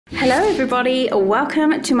Hello everybody,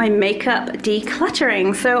 welcome to my makeup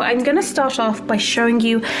decluttering. So I'm going to start off by showing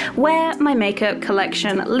you where my makeup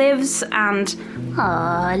collection lives and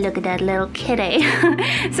oh, look at that little kitty.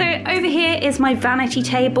 So over here is my vanity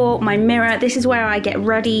table, my mirror. This is where I get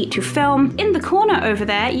ready to film. In the corner over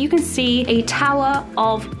there you can see a tower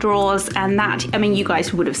of drawers, and that, I mean, you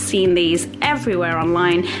guys would have seen these everywhere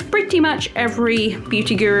online. Pretty much every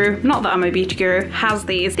beauty guru, not that I'm a beauty guru, has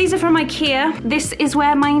these. These are from IKEA. This is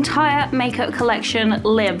where my entire makeup collection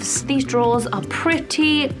lives. These drawers are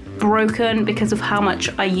pretty broken because of how much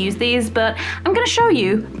I use these, but I'm going to show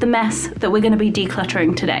you the mess that we're going to be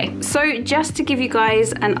decluttering today. So just to give you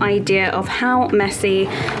guys an idea of how messy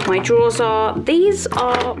my drawers are, these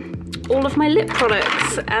are all of my lip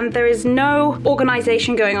products and there is no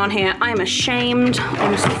organization going on here. I'm ashamed.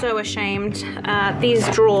 I'm so ashamed. These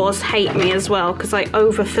drawers hate me as well because I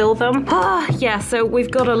overfill them. Yeah, so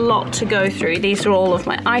we've got a lot to go through. These are all of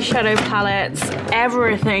my eyeshadow palettes.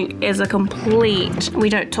 Everything is a complete, we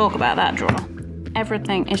don't talk about that drawer.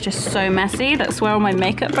 Everything is just so messy. That's where all my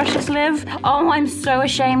makeup brushes live. Oh, I'm so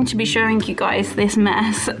ashamed to be showing you guys this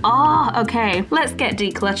mess. Okay, let's get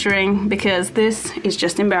decluttering because this is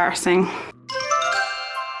just embarrassing.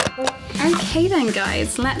 Okay then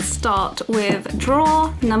guys, let's start with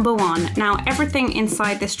drawer number one. Now everything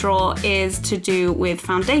inside this drawer is to do with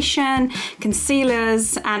foundation,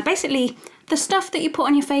 concealers, and basically the stuff that you put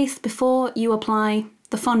on your face before you apply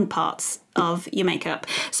the fun parts of your makeup.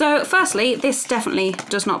 So firstly, this definitely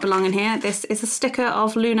does not belong in here. This is a sticker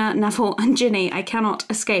of Luna, Neville and Ginny. I cannot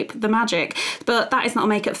escape the magic, but that is not a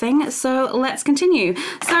makeup thing, so let's continue.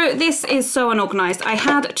 So this is so unorganized. I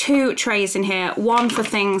had two trays in here, one for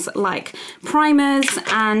things like primers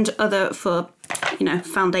and other for, you know,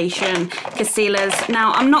 foundation, concealers.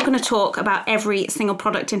 Now, I'm not going to talk about every single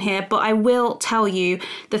product in here, but I will tell you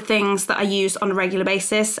the things that I use on a regular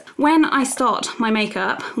basis. When I start my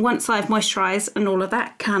makeup, once I've moisturized and all of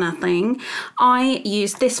that kind of thing, I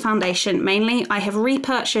use this foundation mainly. I have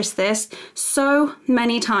repurchased this so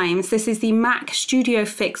many times. This is the MAC Studio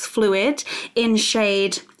Fix Fluid in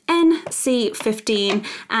shade NC15,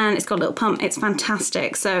 and it's got a little pump. It's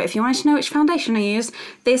fantastic. So if you want to know which foundation I use,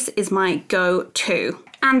 this is my go-to.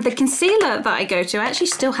 And the concealer that I go to, I actually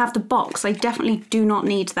still have the box. I definitely do not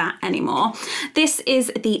need that anymore. This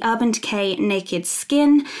is the Urban Decay Naked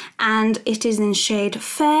Skin, and it is in shade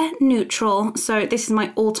Fair Neutral. So this is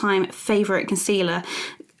my all-time favorite concealer.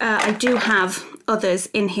 I do have others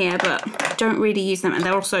in here, but don't really use them, and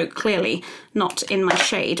they're also clearly not in my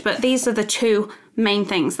shade. But these are the two main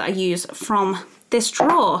things that I use from this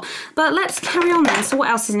drawer. But let's carry on then. So what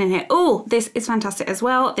else is in here? Oh, this is fantastic as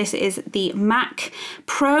well. This is the MAC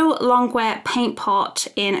Pro Longwear Paint Pot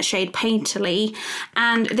in shade Painterly,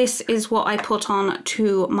 and this is what I put on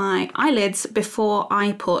to my eyelids before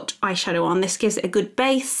I put eyeshadow on. This gives it a good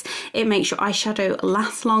base. It makes your eyeshadow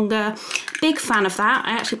last longer. Big fan of that.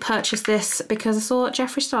 I actually purchased this because I saw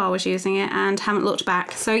Jeffree Star was using it and haven't looked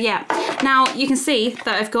back. So yeah, now you can see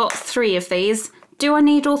that I've got three of these. Do I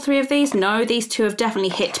need all three of these? No, these two have definitely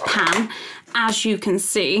hit pan. As you can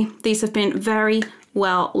see, these have been very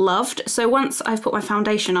well loved. So once I've put my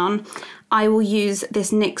foundation on, I will use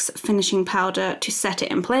this NYX finishing powder to set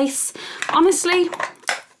it in place. Honestly,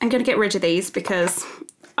 I'm gonna get rid of these because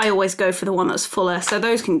I always go for the one that's fuller, so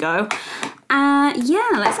those can go. Yeah,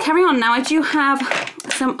 let's carry on. Now I do have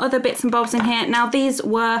some other bits and bobs in here. Now these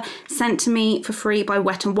were sent to me for free by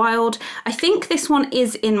Wet n Wild. I think this one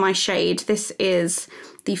is in my shade. This is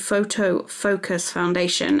the Photo Focus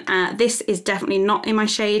foundation. This is definitely not in my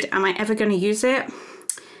shade. Am I ever going to use it?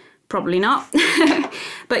 Probably not.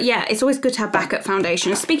 But yeah, it's always good to have backup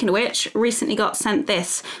foundation. Speaking of which, recently got sent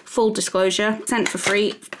this, full disclosure, sent for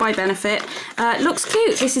free by Benefit. Looks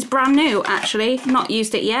cute. This is brand new actually, not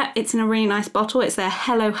used it yet. It's in a really nice bottle. It's their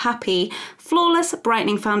Hello Happy Flawless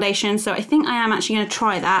Brightening Foundation. So I think I am actually going to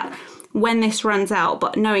try that when this runs out,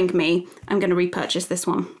 but knowing me, I'm going to repurchase this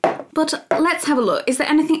one. But let's have a look. Is there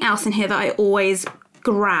anything else in here that I always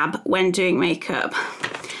grab when doing makeup?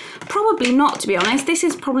 Probably not, to be honest. This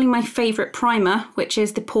is probably my favourite primer, which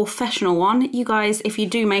is the Professional one. You guys, if you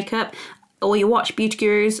do makeup or you watch beauty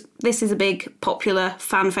gurus, this is a big popular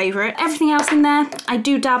fan favourite. Everything else in there, I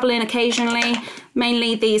do dabble in occasionally.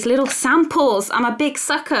 Mainly these little samples. I'm a big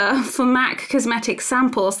sucker for MAC Cosmetics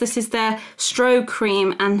samples. This is their Strobe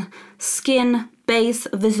Cream and Skin Base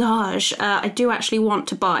Visage. I do actually want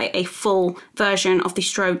to buy a full version of the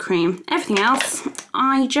Strobe Cream. Everything else,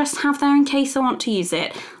 I just have there in case I want to use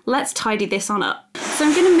it. Let's tidy this on up. So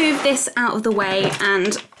I'm gonna move this out of the way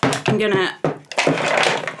and I'm gonna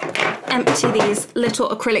empty these little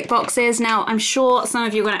acrylic boxes. Now, I'm sure some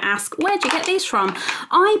of you are going to ask, where'd you get these from?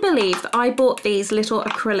 I believe that I bought these little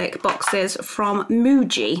acrylic boxes from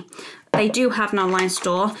Muji. They do have an online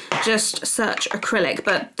store, just search acrylic,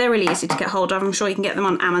 but they're really easy to get hold of. I'm sure you can get them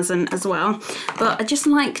on Amazon as well. But I just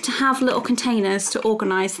like to have little containers to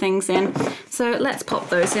organise things in. So let's pop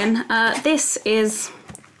those in. This is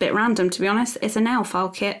a bit random, to be honest. It's a nail file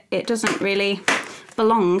kit. It doesn't really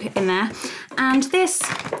belong in there. And this,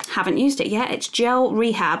 haven't used it yet, it's Gel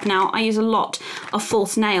Rehab. Now, I use a lot of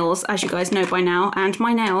false nails, as you guys know by now, and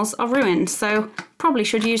my nails are ruined, so probably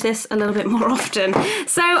should use this a little bit more often.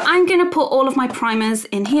 So I'm going to put all of my primers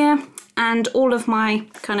in here and all of my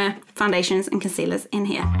kind of foundations and concealers in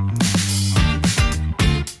here.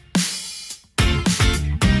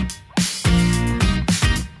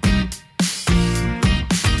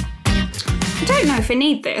 I don't know if I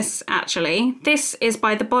need this, actually. This is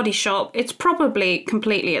by The Body Shop. It's probably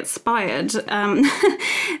completely expired.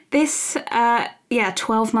 Yeah,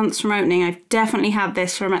 12 months from opening. I've definitely had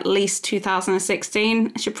this from at least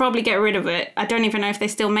 2016. I should probably get rid of it. I don't even know if they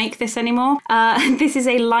still make this anymore. This is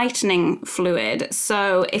a lightening fluid.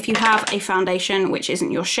 So if you have a foundation which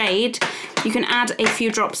isn't your shade, you can add a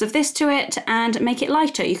few drops of this to it and make it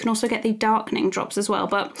lighter. You can also get the darkening drops as well.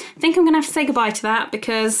 But I think I'm gonna have to say goodbye to that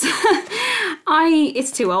because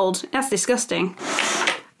it's too old. That's disgusting.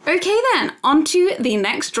 Okay then, on to the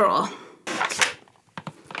next drawer.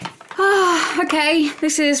 Okay,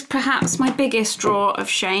 this is perhaps my biggest drawer of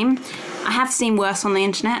shame. I have seen worse on the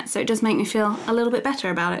internet, so it does make me feel a little bit better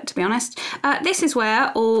about it, to be honest. This is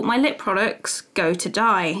where all my lip products go to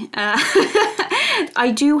die.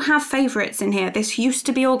 I do have favourites in here. This used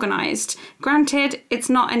to be organised. Granted, it's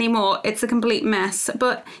not anymore. It's a complete mess,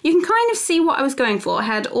 but you can kind of see what I was going for. I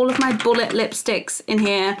had all of my bullet lipsticks in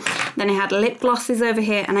here, then I had lip glosses over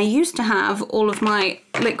here, and I used to have all of my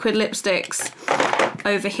liquid lipsticks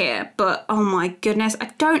over here, but oh my goodness, I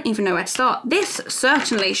don't even know where to start. This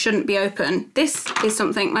certainly shouldn't be open. This is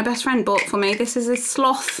something my best friend bought for me. This is a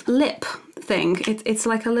sloth lip thing. It's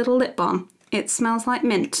like a little lip balm. It smells like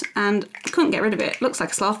mint and I couldn't get rid of it. Looks like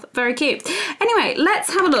a sloth, very cute. Anyway,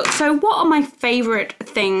 let's have a look. So what are my favorite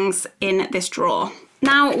things in this drawer?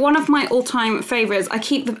 Now, one of my all-time favourites, I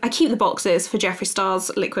keep the boxes for Jeffree Star's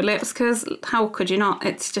liquid lips because how could you not?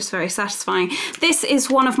 It's just very satisfying. This is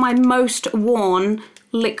one of my most worn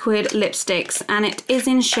liquid lipsticks and it is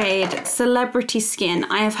in shade Celebrity Skin.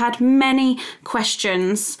 I have had many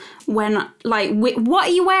questions when, like, what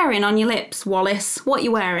are you wearing on your lips, Wallis? What are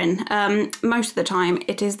you wearing? Most of the time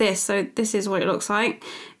it is this, so this is what it looks like.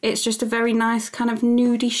 It's just a very nice kind of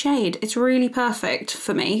nudie shade. It's really perfect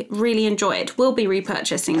for me, really enjoy it. We'll be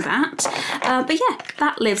repurchasing that. But yeah,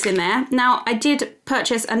 that lives in there. Now, I did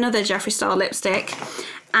purchase another Jeffree Star lipstick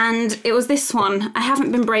and it was this one. I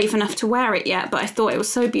haven't been brave enough to wear it yet, but I thought it was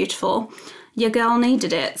so beautiful. Your girl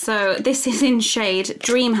needed it. So this is in shade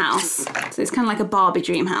Dream House. So it's kind of like a Barbie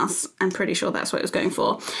Dream House. I'm pretty sure that's what it was going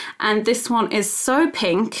for. And this one is so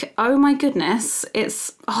pink. Oh my goodness.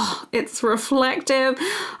 It's reflective.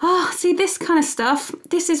 Oh, see this kind of stuff.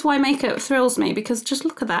 This is why makeup thrills me because just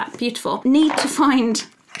look at that. Beautiful. Need to find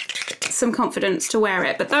some confidence to wear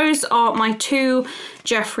it. But those are my two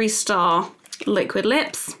Jeffree Star liquid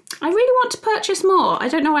lips. I really want to purchase more. I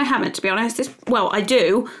don't know why I haven't, to be honest. Well, I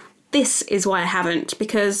do. This is why I haven't,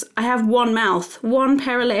 because I have one mouth, one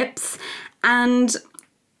pair of lips, and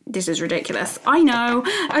this is ridiculous. I know.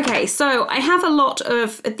 Okay, so I have a lot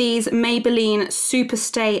of these Maybelline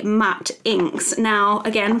Superstay Matte inks. Now,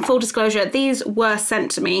 again, full disclosure, these were sent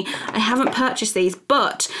to me. I haven't purchased these,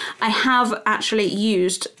 but I have actually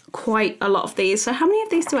used quite a lot of these. So how many of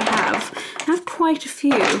these do I have? I have quite a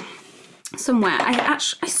few somewhere. I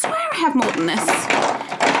swear I have more than this.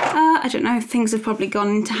 I don't know, things have probably gone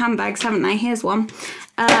into handbags, haven't they? Here's one.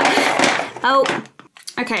 Oh,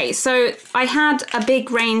 okay, so I had a big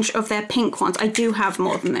range of their pink ones. I do have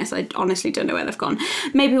more than this. I honestly don't know where they've gone.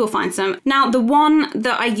 Maybe we'll find some. Now, the one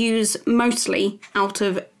that I use mostly out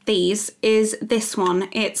of these is this one.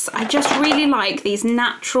 I just really like these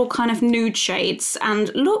natural kind of nude shades,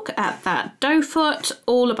 and look at that doe foot,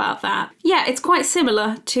 all about that. Yeah, it's quite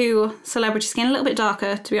similar to Celebrity Skin, a little bit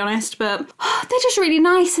darker to be honest, but they're just really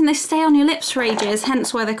nice and they stay on your lips for ages,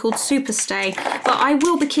 hence why they're called Super Stay. But I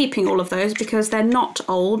will be keeping all of those because they're not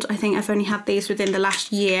old. I think I've only had these within the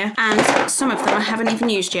last year and some of them I haven't even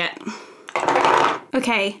used yet.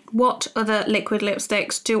 Okay, what other liquid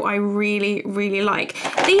lipsticks do I really, really like?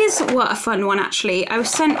 These were a fun one, actually. I was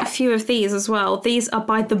sent a few of these as well. These are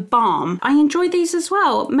by The Balm. I enjoy these as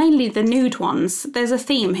well, mainly the nude ones. There's a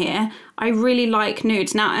theme here. I really like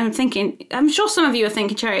nudes. Now, I'm sure some of you are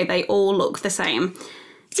thinking, Cherry, they all look the same.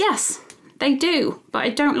 Yes, they do, but I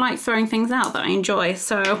don't like throwing things out that I enjoy,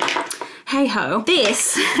 so hey ho.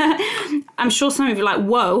 This, I'm sure some of you are like,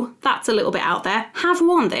 whoa, that's a little bit out there. Have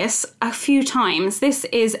worn this a few times. This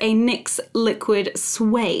is a NYX Liquid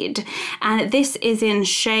Suede, and this is in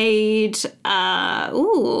shade,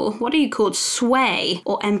 what are you called? Sway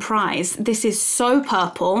or Emprise. This is so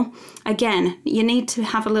purple. Again, you need to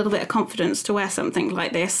have a little bit of confidence to wear something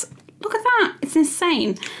like this. Look at that, it's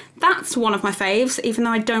insane. That's one of my faves, even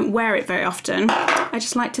though I don't wear it very often. I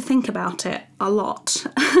just like to think about it a lot.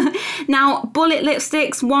 Now, bullet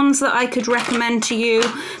lipsticks, ones that I could recommend to you.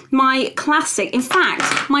 My classic, in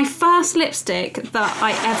fact, my first lipstick that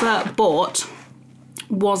I ever bought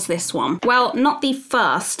was this one. Well, not the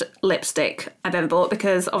first lipstick I've ever bought,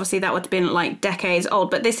 because obviously that would have been like decades old,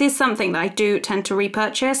 but this is something that I do tend to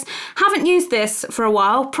repurchase. Haven't used this for a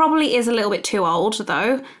while, probably is a little bit too old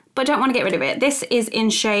though, but don't want to get rid of it. This is in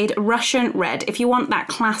shade Russian Red. If you want that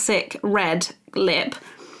classic red lip,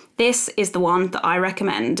 this is the one that I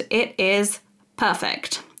recommend. It is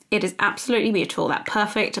perfect. It is absolutely beautiful, that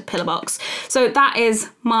perfect pillar box. So that is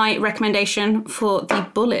my recommendation for the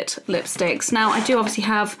bullet lipsticks. Now, I do obviously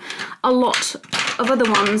have a lot of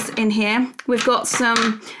other ones in here. We've got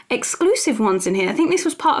some exclusive ones in here. I think this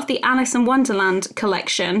was part of the Alice in Wonderland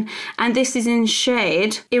collection, and this is in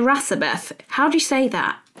shade Irasabeth. How do you say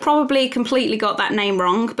that? Probably completely got that name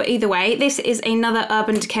wrong, but either way, this is another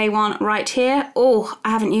Urban Decay one right here. Oh, I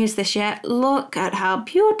haven't used this yet. Look at how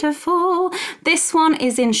beautiful. This one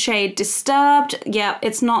is in shade Disturbed. Yeah,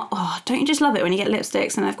 it's not, oh, don't you just love it when you get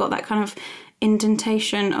lipsticks and they've got that kind of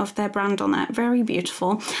indentation of their brand on there. Very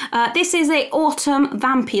beautiful. This is a autumn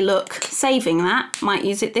vampy look. Saving that, might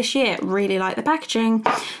use it this year. Really like the packaging.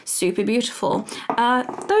 Super beautiful.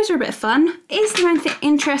 Those are a bit of fun. Is there anything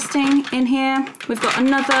interesting in here? We've got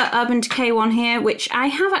another Urban Decay one here, which I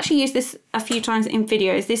have actually used this a few times in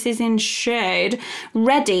videos. This is in shade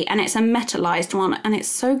Ready, and it's a metallized one, and it's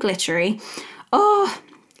so glittery. Oh,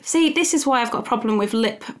 see, this is why I've got a problem with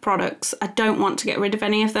lip products. I don't want to get rid of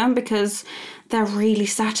any of them because they're really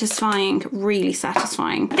satisfying, really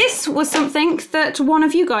satisfying. This was something that one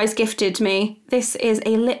of you guys gifted me. This is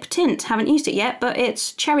a lip tint. Haven't used it yet, but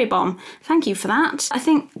it's Cherry Bomb. Thank you for that. I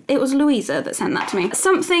think it was Louisa that sent that to me.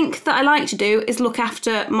 Something that I like to do is look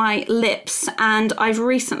after my lips, and I've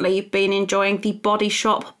recently been enjoying the Body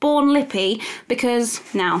Shop Born Lippy because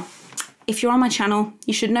now, if you're on my channel,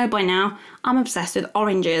 you should know by now, I'm obsessed with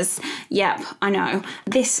oranges. Yep, I know.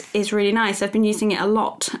 This is really nice. I've been using it a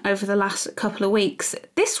lot over the last couple of weeks.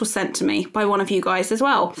 This was sent to me by one of you guys as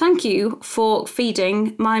well. Thank you for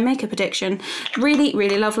feeding my makeup addiction. Really,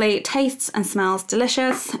 really lovely. Tastes and smells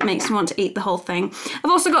delicious. Makes me want to eat the whole thing. I've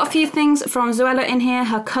also got a few things from Zoella in here,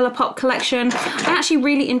 her Colourpop collection. I actually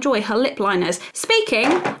really enjoy her lip liners.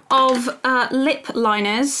 Speaking of lip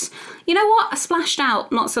liners, you know what? I splashed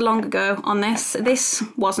out not so long ago on this. This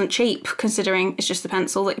wasn't cheap considering it's just a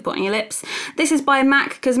pencil that you put on your lips. This is by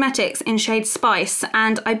MAC Cosmetics in shade Spice,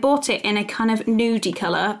 and I bought it in a kind of nudie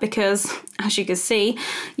colour because, as you can see,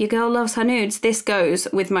 your girl loves her nudes. This goes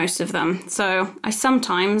with most of them. So I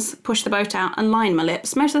sometimes push the boat out and line my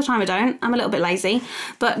lips. Most of the time I don't. I'm a little bit lazy,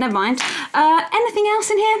 but never mind. Anything else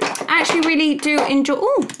in here? I actually really do enjoy...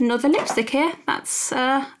 Oh, another lipstick here. That's...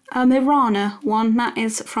 a Mirana one. That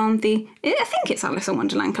is from the, I think it's Alice in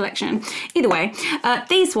Wonderland collection. Either way,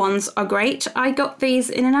 these ones are great. I got these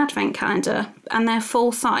in an advent calendar and they're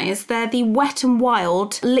full size. They're the Wet n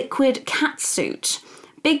Wild Liquid Catsuit.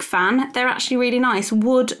 Big fan. They're actually really nice.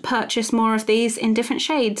 Would purchase more of these in different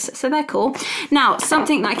shades, so they're cool. Now,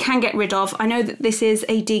 something that I can get rid of. I know that this is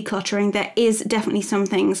a decluttering. There is definitely some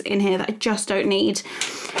things in here that I just don't need.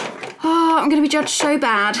 Oh, I'm going to be judged so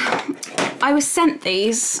bad. I was sent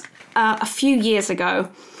these a few years ago.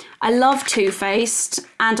 I love Too Faced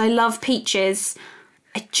and I love Peaches.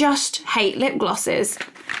 I just hate lip glosses.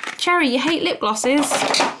 Cherry, you hate lip glosses?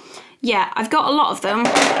 Yeah, I've got a lot of them.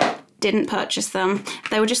 Didn't purchase them.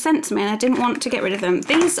 They were just sent to me and I didn't want to get rid of them.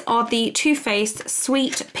 These are the Too Faced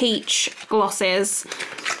Sweet Peach glosses.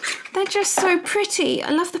 They're just so pretty. I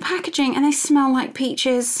love the packaging and they smell like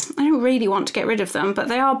peaches. I don't really want to get rid of them, but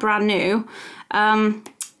they are brand new.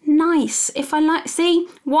 Nice. If I like, see,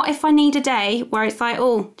 what if I need a day where it's like,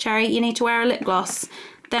 oh, Cherry, you need to wear a lip gloss?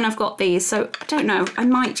 Then I've got these, so I don't know. I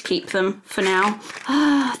might keep them for now.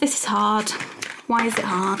 This is hard. Why is it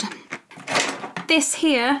hard? This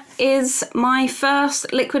here is my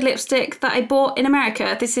first liquid lipstick that I bought in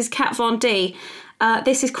America. This is Kat Von D.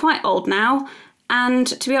 This is quite old now. And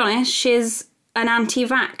to be honest, she's an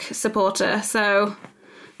anti-vax supporter, so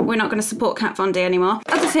We're not going to support Kat Von D anymore.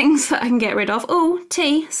 Other things that I can get rid of. Oh,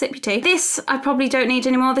 tea. Sip your tea. This I probably don't need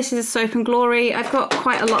anymore. This is Soap and Glory. I've got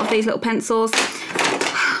quite a lot of these little pencils.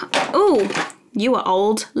 Oh, you are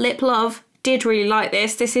old. Lip Love. Did really like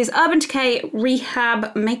this. This is Urban Decay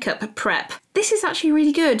Rehab Makeup Prep. This is actually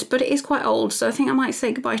really good, but it is quite old, so I think I might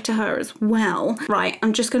say goodbye to her as well. Right,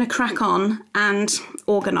 I'm just going to crack on and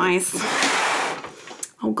organise.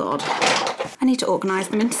 Oh God. I need to organise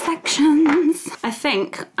them into sections. I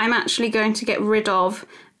think I'm actually going to get rid of,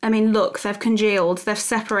 I mean, look, they've congealed, they've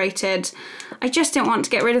separated. I just didn't want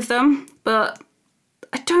to get rid of them, but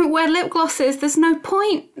I don't wear lip glosses. There's no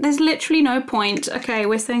point. There's literally no point. Okay,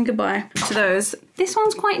 we're saying goodbye to those. This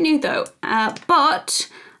one's quite new though, but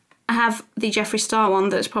I have the Jeffree Star one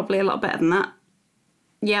that's probably a lot better than that.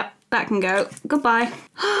 Yep, that can go. Goodbye.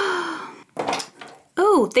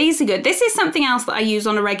 Oh, these are good. This is something else that I use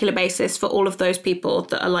on a regular basis for all of those people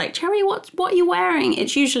that are like, Cherry, what are you wearing?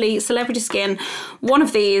 It's usually Celebrity Skin, one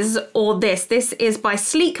of these or this. This is by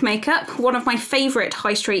Sleek Makeup, one of my favourite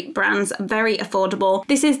high street brands, very affordable.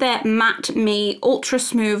 This is their Matte Me Ultra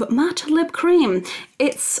Smooth Matte Lip Cream.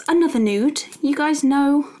 It's another nude. You guys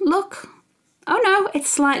know, look. Oh no, it's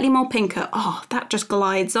slightly more pinker. Oh, that just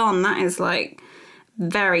glides on. That is like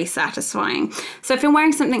very satisfying. So if you're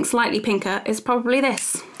wearing something slightly pinker, it's probably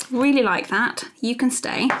this. Really like that. You can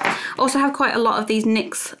stay. Also have quite a lot of these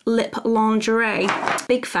NYX lip lingerie.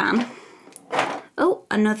 Big fan. Oh,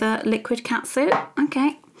 another liquid catsuit.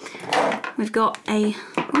 Okay. We've got a,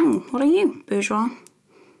 oh, what are you? Bourjois.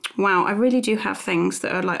 Wow, I really do have things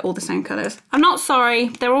that are like all the same colours. I'm not sorry,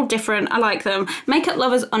 they're all different, I like them. Makeup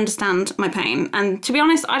lovers understand my pain, and to be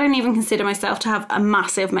honest, I don't even consider myself to have a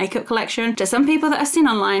massive makeup collection. To some people that I've seen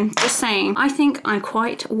online, just saying, I think I'm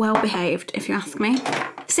quite well behaved, if you ask me.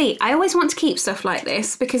 See, I always want to keep stuff like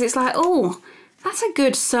this because it's like, oh, that's a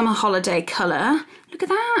good summer holiday colour. Look at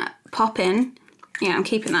that, pop in. Yeah, I'm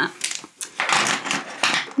keeping that.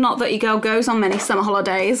 Not that your girl goes on many summer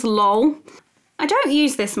holidays, lol. I don't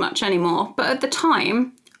use this much anymore, but at the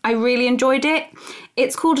time, I really enjoyed it.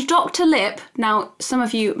 It's called Dr. Lip. Now, some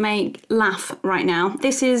of you may laugh right now.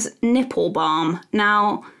 This is nipple balm.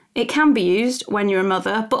 Now, it can be used when you're a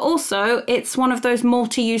mother, but also it's one of those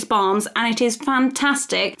multi-use balms, and it is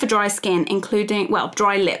fantastic for dry skin, including, well,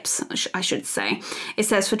 dry lips, I should say. It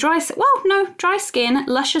says for dry skin,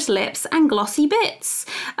 luscious lips, and glossy bits.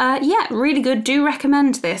 Yeah, really good. Do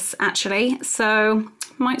recommend this, actually. So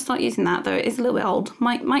might start using that though. It's a little bit old.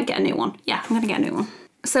 Might get a new one. Yeah, I'm gonna get a new one.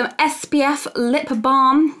 So SPF lip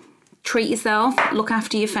balm. Treat yourself. Look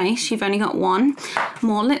after your face. You've only got one.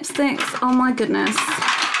 More lipsticks. Oh my goodness.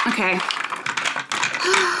 Okay.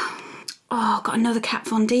 Oh, got another Kat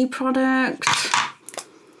Von D product.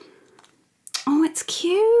 Oh, it's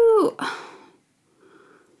cute.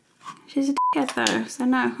 She's a dickhead though, so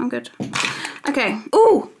no, I'm good. Okay.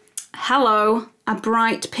 Ooh, hello. A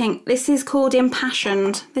bright pink. This is called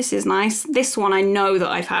Impassioned. This is nice. This one I know that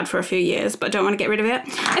I've had for a few years, but I don't want to get rid of it.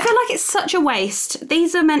 I feel like it's such a waste.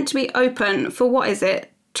 These are meant to be open for, what is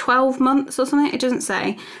it, 12 months or something? It doesn't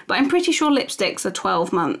say, but I'm pretty sure lipsticks are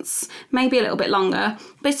 12 months, maybe a little bit longer,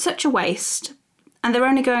 but it's such a waste. And they're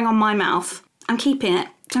only going on my mouth. I'm keeping it.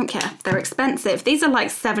 Don't care. They're expensive. These are like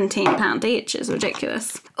 £17 each. It's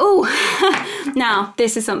ridiculous. Oh, now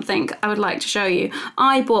this is something I would like to show you.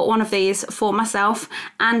 I bought one of these for myself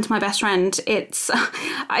and my best friend. It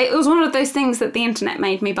was one of those things that the internet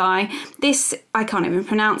made me buy. This, I can't even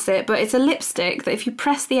pronounce it, but it's a lipstick that if you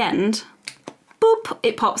press the end, boop,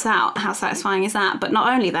 it pops out. How satisfying is that? But not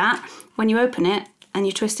only that, when you open it and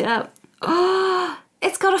you twist it up, oh,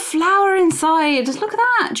 it's got a flower inside. Look at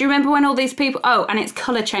that. Do you remember when all these people... Oh, and it's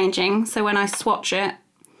colour changing. So when I swatch it,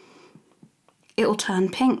 it'll turn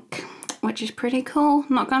pink, which is pretty cool.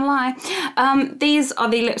 Not gonna lie. These are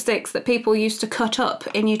the lipsticks that people used to cut up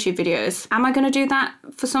in YouTube videos. Am I gonna do that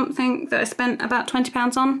for something that I spent about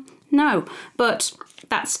 £20 on? No, but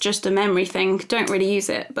that's just a memory thing. Don't really use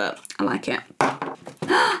it, but I like it.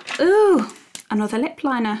 Ooh, another lip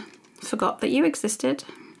liner. Forgot that you existed.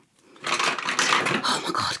 Oh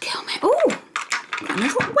my God, kill me. Ooh, where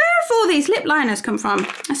have all these lip liners come from?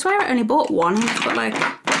 I swear I only bought one, but like,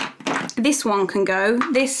 this one can go.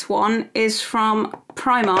 This one is from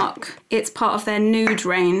Primark. It's part of their nude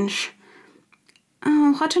range.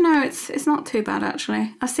 Oh, I don't know, it's not too bad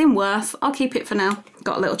actually. I've seen worse. I'll keep it for now.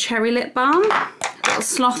 Got a little cherry lip balm. A little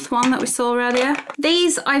sloth one that we saw earlier.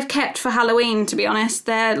 These I've kept for Halloween, to be honest.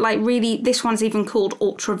 They're like really, this one's even called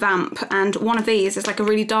Ultra Vamp, and one of these is like a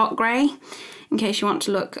really dark grey, in case you want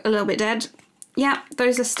to look a little bit dead. Yeah,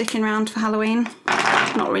 those are sticking around for Halloween.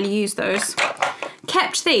 Not really used those.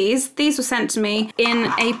 Kept these. These were sent to me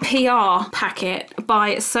in a PR packet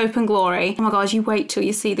by Soap and Glory. Oh my God, you wait till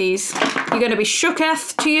you see these. You're going to be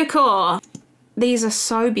shooketh to your core. These are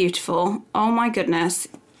so beautiful. Oh my goodness.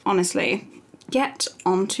 Honestly, get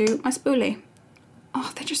onto my spoolie.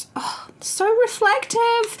 Oh, they're just so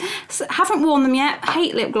reflective. Haven't worn them yet.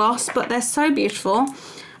 Hate lip gloss, but they're so beautiful.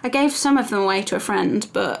 I gave some of them away to a friend,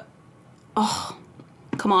 but oh,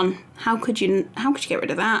 come on. How could you get rid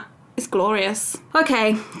of that? It's glorious.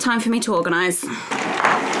 Okay, time for me to organise.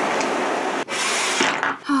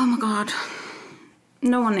 Oh my God.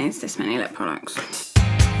 No one needs this many lip products.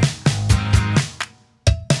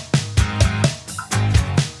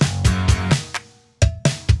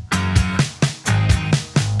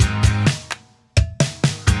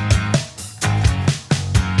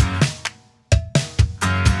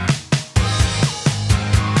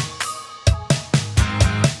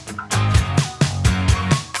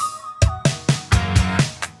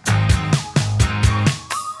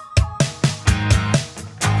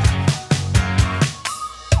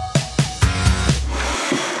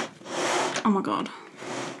 Oh my God,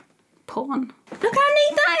 porn. Look how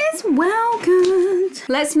neat that is, well good.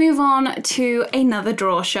 Let's move on to another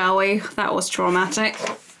drawer, shall we? That was traumatic.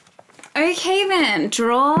 Okay then,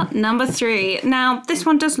 drawer number 3. Now this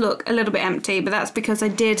one does look a little bit empty, but that's because I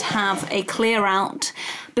did have a clear out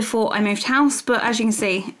before I moved house, but as you can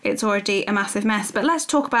see, it's already a massive mess. But let's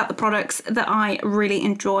talk about the products that I really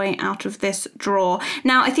enjoy out of this drawer.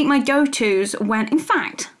 Now I think my go-tos in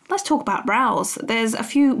fact, let's talk about brows. There's a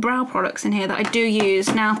few brow products in here that I do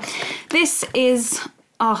use. Now, this is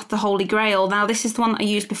the holy grail. Now, this is the one that I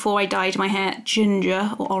used before I dyed my hair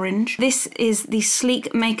ginger or orange. This is the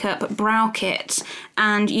Sleek Makeup Brow Kit,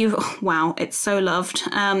 and wow, it's so loved.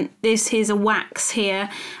 This is a wax here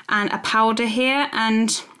and a powder here,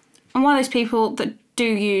 and I'm one of those people that do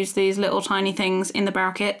use these little tiny things in the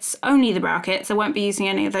brow kits, only the brow kits. I won't be using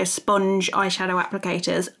any of those sponge eyeshadow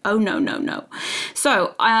applicators. Oh no, no, no.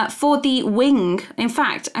 So for the wing, in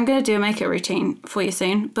fact, I'm going to do a makeup routine for you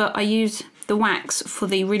soon, but I use the wax for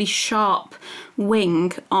the really sharp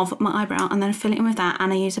wing of my eyebrow and then fill it in with that,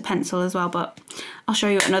 and I use a pencil as well, but I'll show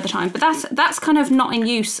you at another time. But that's kind of not in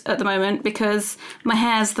use at the moment because my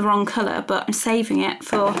hair's the wrong colour, but I'm saving it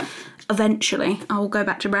for eventually. I will go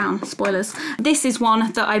back to brown, spoilers. This is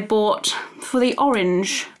one that I bought for the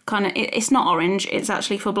orange kind of, it's not orange, it's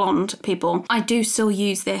actually for blonde people. I do still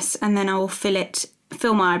use this, and then I will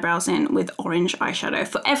fill my eyebrows in with orange eyeshadow.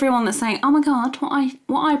 For everyone that's saying, oh my God,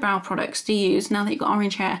 what eyebrow products do you use now that you've got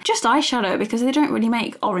orange hair? Just eyeshadow, because they don't really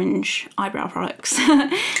make orange eyebrow products.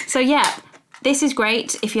 So yeah, this is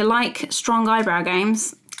great if you like strong eyebrow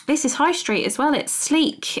games. This is high street as well. It's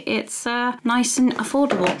sleek. It's nice and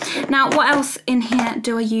affordable. Now, what else in here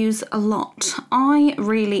do I use a lot? I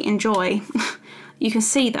really enjoy... You can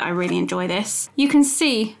see that I really enjoy this. You can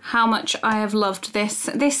see how much I have loved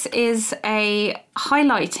this. This is a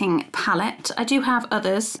highlighting palette. I do have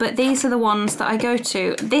others, but these are the ones that I go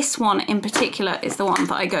to. This one in particular is the one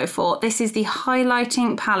that I go for. This is the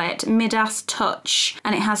highlighting palette Midas Touch,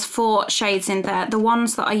 and it has 4 shades in there. The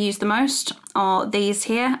ones that I use the most are these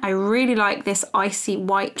here. I really like this icy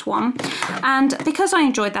white one, and because I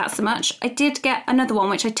enjoyed that so much, I did get another one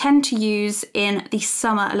which I tend to use in the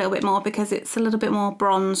summer a little bit more because it's a little bit more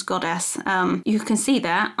bronze goddess. You can see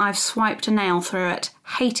there I've swiped a nail through it.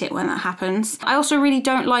 Hate it when that happens. I also really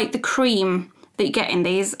don't like the cream that you get in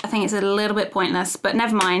these. I think it's a little bit pointless, but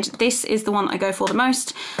never mind. This is the one I go for the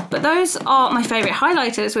most. But those are my favourite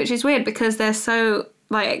highlighters, which is weird because they're so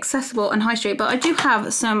like accessible and high street, but I do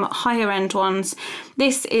have some higher end ones.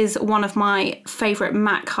 This is one of my favourite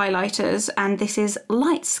MAC highlighters, and this is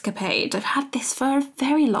Lightscapade. I've had this for a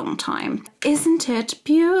very long time. Isn't it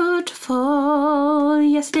beautiful?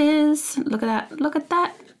 Yes, it is. Look at that. Look at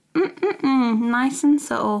that. Nice and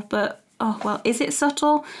subtle, but oh well, is it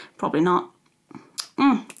subtle? Probably not.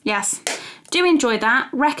 Yes. Do enjoy that.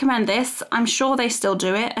 Recommend this. I'm sure they still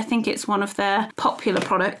do it. I think it's one of their popular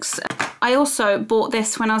products. I also bought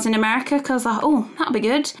this when I was in America because I thought, oh, that'll be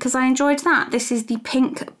good, because I enjoyed that. This is the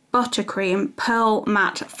Pink Buttercream Pearl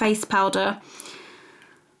Matte Face Powder.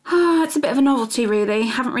 It's a bit of a novelty, really.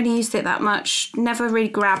 Haven't really used it that much. Never really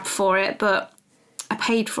grabbed for it, but I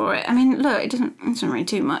paid for it. I mean, look, it doesn't really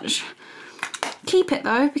do much. Keep it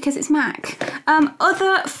though, because it's MAC.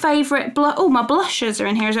 Other favourite my blushers are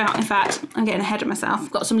in here as well. In fact, I'm getting ahead of myself.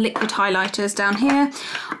 I've got some liquid highlighters down here.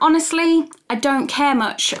 Honestly, I don't care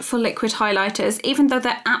much for liquid highlighters, even though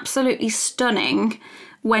they're absolutely stunning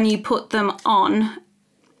when you put them on.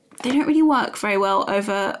 They don't really work very well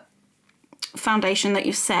over foundation that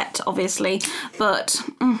you set, obviously, but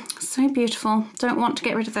so beautiful. Don't want to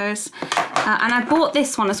get rid of those. And I bought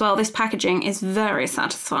this one as well. This packaging is very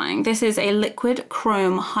satisfying. This is a liquid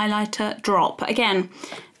chrome highlighter drop. Again,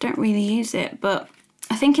 don't really use it, but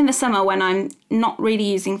I think in the summer when I'm not really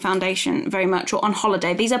using foundation very much, or on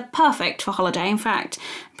holiday, these are perfect for holiday. In fact,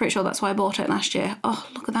 I'm pretty sure that's why I bought it last year. Oh,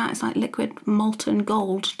 look at that. It's like liquid molten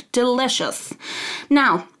gold. Delicious.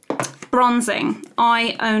 Now, bronzing.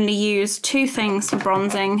 I only use 2 things for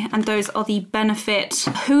bronzing, and those are the Benefit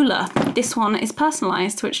Hoola. This one is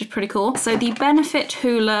personalised, which is pretty cool. So the Benefit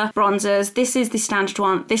Hoola bronzers, this is the standard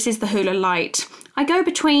one, this is the Hoola Light. I go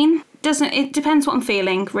between, it depends what I'm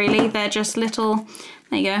feeling, really. They're just little,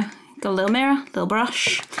 there you go, got a little mirror, little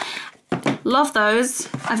brush. Love those.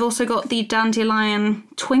 I've also got the Dandelion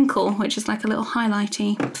Twinkle, which is like a little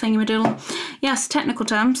highlighty thingamadoodle. Yes, technical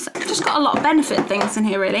terms. Just got a lot of Benefit things in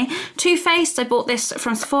here, really. Too Faced, I bought this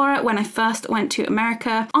from Sephora when I first went to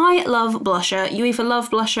America. I love blusher. You either love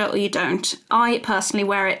blusher or you don't. I personally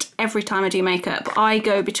wear it every time I do makeup. I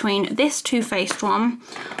go between this Too Faced one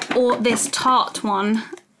or this Tarte one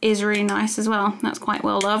is really nice as well. That's quite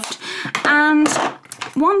well loved. And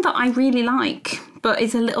one that I really like, but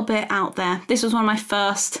it's a little bit out there. This was one of my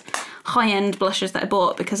first high-end blushes that I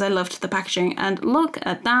bought because I loved the packaging. And look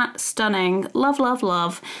at that, stunning. Love, love,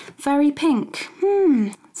 love. Very pink.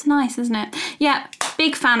 It's nice, isn't it? Yeah,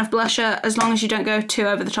 big fan of blusher, as long as you don't go too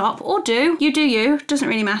over the top. Or do. You do you. Doesn't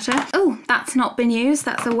really matter. Oh, that's not been used.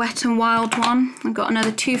 That's a Wet n Wild one. I've got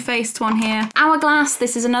another Too Faced one here. Hourglass.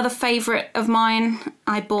 This is another favourite of mine.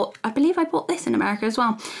 I believe I bought this in America as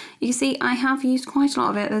well. You can see I have used quite a lot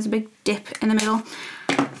of it. There's a big dip in the middle.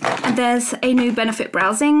 And there's a new Benefit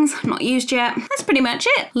Browsings. Not used yet. That's pretty much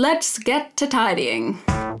it. Let's get to tidying.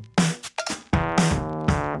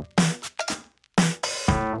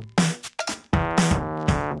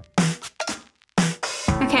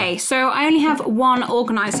 Okay, so I only have one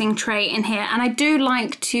organising tray in here, and I do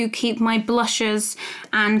like to keep my blushes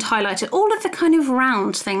and highlighter, all of the kind of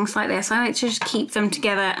round things like this. I like to just keep them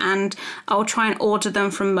together, and I'll try and order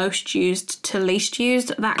them from most used to least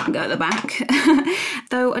used. That can go at the back.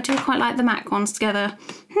 Though I do quite like the MAC ones together.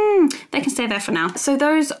 They can stay there for now. So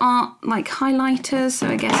those are like highlighters, so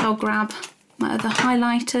I guess I'll grab my other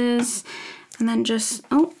highlighters and then just,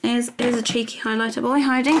 oh, here's a cheeky highlighter boy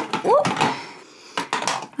hiding. Whoop.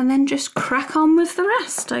 And then just crack on with the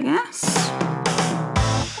rest, I guess.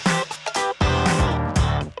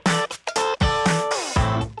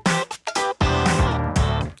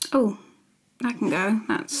 Oh, that can go.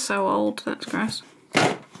 That's so old, that's gross.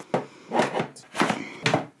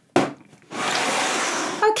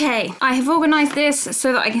 Okay, I have organised this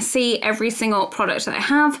so that I can see every single product that I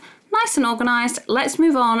have. Nice and organised. Let's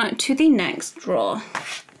move on to the next drawer.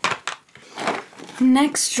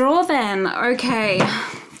 Next drawer then, okay.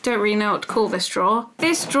 Don't really know what to call this drawer.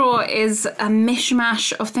 This drawer is a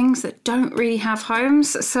mishmash of things that don't really have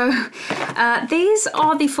homes. So these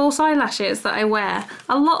are the false eyelashes that I wear.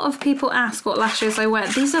 A lot of people ask what lashes I wear.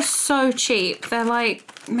 These are so cheap. They're like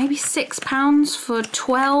maybe £6 for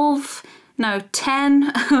 12, no,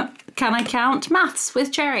 10. Can I count? Maths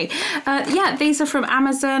with Cherry. Yeah, these are from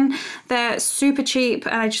Amazon. They're super cheap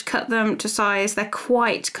and I just cut them to size. They're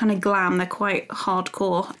quite kind of glam. They're quite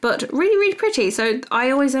hardcore, but really, really pretty. So I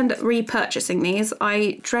always end up repurchasing these.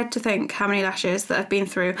 I dread to think how many lashes that I've been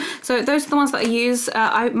through. So those are the ones that I use.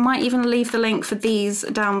 I might even leave the link for these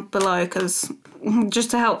down below because just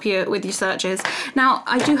to help you with your searches. Now,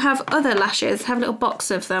 I do have other lashes, I have a little box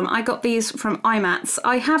of them. I got these from IMATS.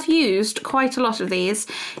 I have used quite a lot of these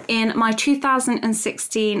in my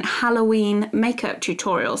 2016 Halloween makeup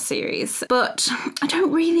tutorial series, but I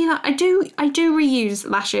don't really like, I do reuse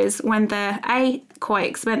lashes when they're A, quite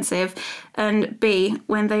expensive, and B,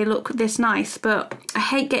 when they look this nice, but I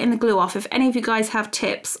hate getting the glue off. If any of you guys have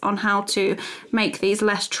tips on how to make these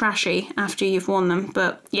less trashy after you've worn them,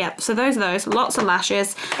 but yeah, so those are those, lots of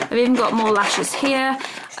lashes. I've even got more lashes here.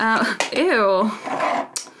 Ew,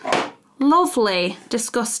 lovely,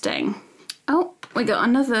 disgusting. Oh, we got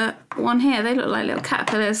another one here. They look like little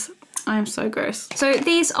caterpillars. I am so gross. So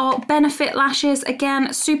these are Benefit lashes.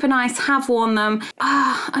 Again, super nice, have worn them.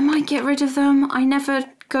 I might get rid of them. I never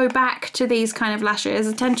go back to these kind of lashes.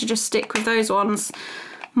 I tend to just stick with those ones.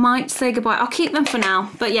 Might say goodbye. I'll keep them for now.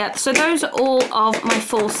 But yeah, so those are all of my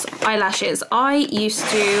false eyelashes. I used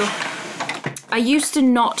to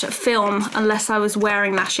not film unless I was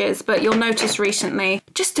wearing lashes, but you'll notice recently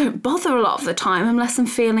just don't bother a lot of the time unless I'm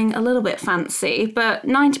feeling a little bit fancy, but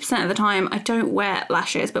 90% of the time I don't wear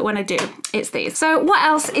lashes, but when I do, it's these. So what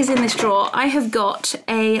else is in this drawer? I have got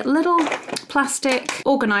a little plastic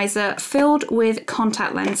organizer filled with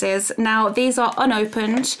contact lenses. Now these are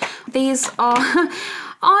unopened. These are,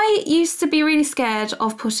 I used to be really scared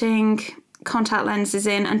of putting contact lenses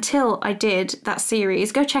in until I did that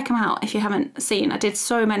series. Go check them out if you haven't seen. I did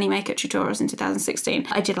so many makeup tutorials in 2016.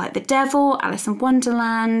 I did like The Devil, Alice in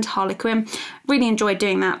Wonderland, Harley Quinn. Really enjoyed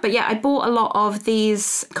doing that. But yeah, I bought a lot of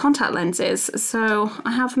these contact lenses. So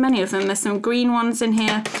I have many of them. There's some green ones in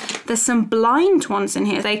here. There's some blind ones in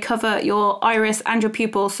here. They cover your iris and your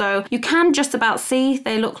pupil, so you can just about see.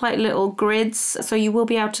 They look like little grids, so you will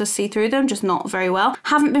be able to see through them, just not very well.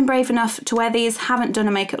 Haven't been brave enough to wear these. Haven't done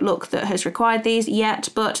a makeup look that has required these yet,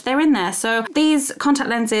 but they're in there. So these contact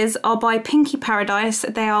lenses are by Pinky Paradise.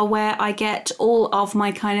 They are where I get all of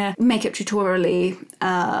my kind of makeup tutorial-y,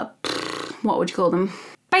 what would you call them?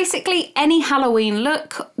 Basically any Halloween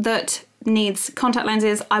look that needs contact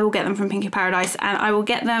lenses, I will get them from Pinky Paradise, and I will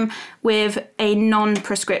get them with a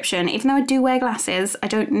non-prescription. Even though I do wear glasses, I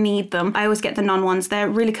don't need them. I always get the non ones. They're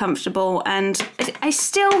really comfortable, and I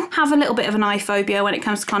still have a little bit of an eye phobia when it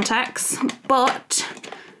comes to contacts, but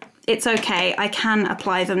it's okay, I can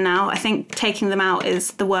apply them now. I think taking them out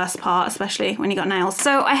is the worst part, especially when you got nails.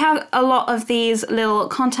 So I have a lot of these little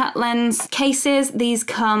contact lens cases. These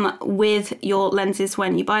come with your lenses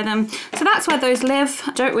when you buy them. So that's where those live.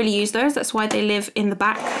 I don't really use those, that's why they live in the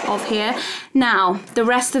back of here. Now, the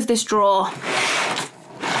rest of this drawer.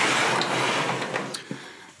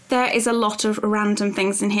 There is a lot of random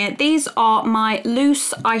things in here. These are my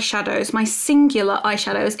loose eyeshadows, my singular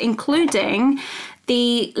eyeshadows, including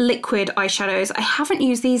the liquid eyeshadows. I haven't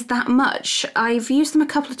used these that much. I've used them a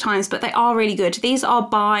couple of times, but they are really good. These are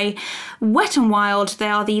by Wet n Wild. They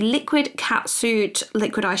are the liquid catsuit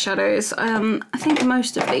liquid eyeshadows. I think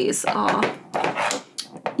most of these are.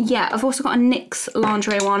 Yeah, I've also got a NYX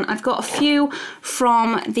lingerie one. I've got a few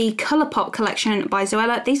from the Colourpop collection by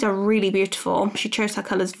Zoella. These are really beautiful. She chose her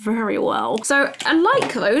colours very well. So I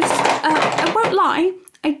like those. I won't lie,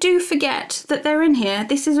 I do forget that they're in here.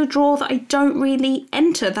 This is a drawer that I don't really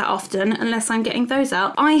enter that often unless I'm getting those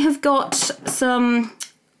out. I have got some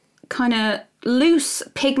kind of loose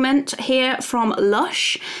pigment here from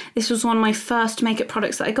Lush. This was one of my first makeup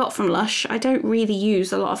products that I got from Lush. I don't really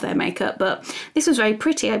use a lot of their makeup, but this was very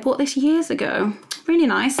pretty. I bought this years ago. Really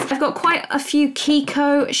nice. I've got quite a few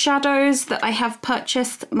Kiko shadows that I have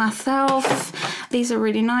purchased myself. These are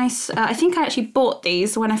really nice. I think I actually bought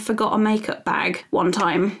these when I forgot a makeup bag one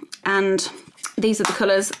time, and these are the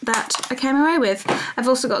colours that I came away with. I've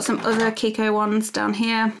also got some other Kiko ones down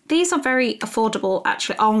here. These are very affordable,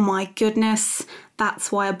 actually. Oh my goodness.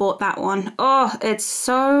 That's why I bought that one. Oh, it's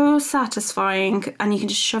so satisfying. And you can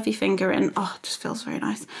just shove your finger in. Oh, it just feels very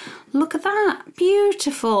nice. Look at that.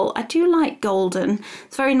 Beautiful. I do like golden.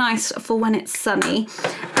 It's very nice for when it's sunny.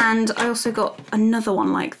 And I also got another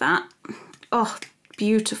one like that. Oh,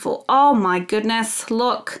 beautiful. Oh my goodness.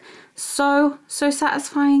 Look. So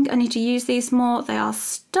satisfying. I need to use these more. They are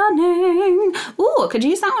stunning. Oh, I could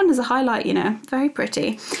use that one as a highlight, you know. Very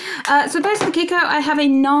pretty. So those are the Kiko. I have a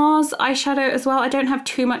NARS eyeshadow as well. I don't have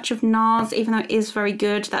too much of NARS, even though it is very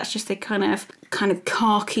good. That's just a kind of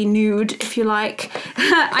khaki nude, if you like.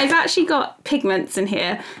 I've actually got pigments in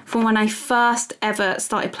here from when I first ever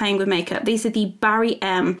started playing with makeup. These are the Barry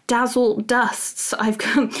M Dazzle Dusts.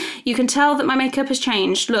 You can tell that my makeup has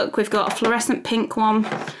changed. Look, we've got a fluorescent pink one,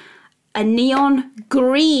 a neon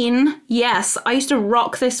green. Yes, I used to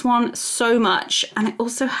rock this one so much. And I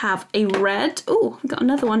also have a red. Oh, I've got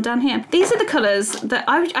another one down here. These are the colours that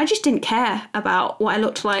I just didn't care about what I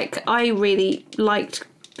looked like. I really liked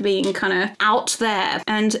being kind of out there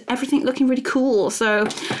and everything looking really cool. So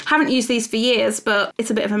haven't used these for years, but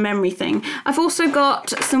it's a bit of a memory thing. I've also got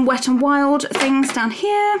some Wet n Wild things down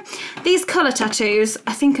here. These colour tattoos,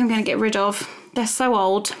 I think I'm going to get rid of. They're so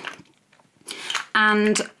old.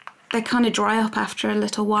 And they kind of dry up after a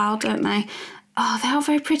little while, don't they? Oh, they are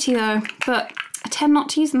very pretty though, but I tend not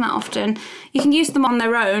to use them that often. You can use them on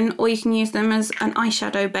their own, or you can use them as an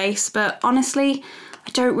eyeshadow base, but honestly, I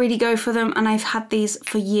don't really go for them, and I've had these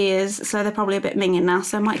for years, so they're probably a bit minging now,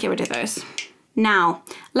 so I might get rid of those. Now,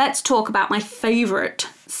 let's talk about my favourite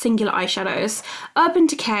singular eyeshadows. Urban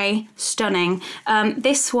Decay, stunning.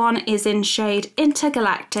 This one is in shade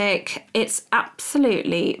Intergalactic. It's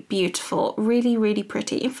absolutely beautiful. Really, really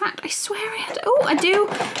pretty. In fact, I swear I do.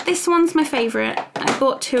 This one's my favourite. I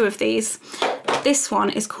bought two of these. This one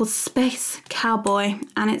is called Space Cowboy,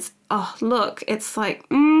 and it's, oh, look, it's like,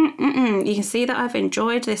 You can see that I've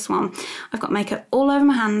enjoyed this one. I've got makeup all over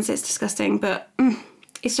my hands. It's disgusting, but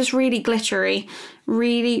It's just really glittery,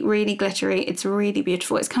 really, really glittery. It's really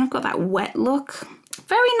beautiful. It's kind of got that wet look.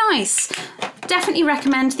 Very nice. Definitely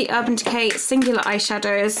recommend the Urban Decay Singular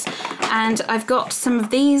eyeshadows. And I've got some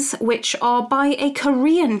of these, which are by a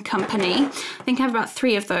Korean company. I think I have about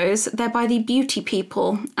 3 of those. They're by the Beauty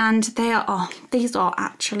People, and they are, oh, these are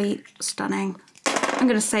actually stunning. I'm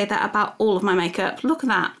going to say that about all of my makeup. Look at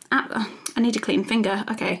that. I need a clean finger.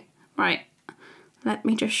 Okay, right. Let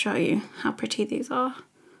me just show you how pretty these are.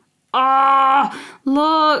 Oh,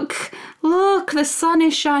 look, the sun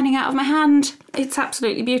is shining out of my hand. It's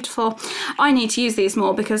absolutely beautiful. I need to use these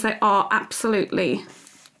more because they are absolutely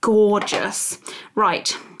gorgeous.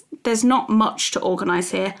 Right, there's not much to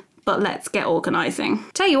organise here, but let's get organising.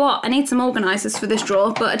 Tell you what, I need some organisers for this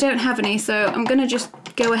drawer, but I don't have any, so I'm gonna just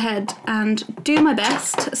go ahead and do my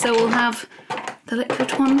best. So we'll have the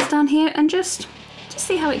liquid ones down here and just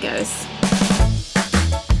see how it goes.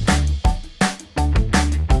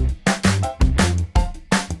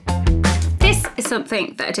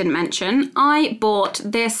 Something that I didn't mention. I bought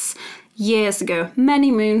this years ago,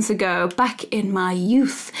 many moons ago, back in my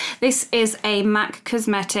youth. This is a MAC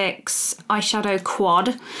Cosmetics eyeshadow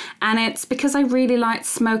quad, and it's because I really liked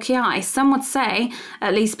smoky eyes. Some would say,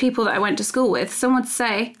 at least people that I went to school with, some would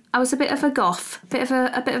say I was a bit of a goth,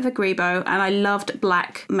 a bit of a grebo, and I loved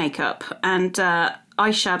black makeup, and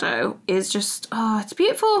eyeshadow is just, oh, it's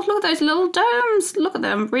beautiful. Look at those little domes. Look at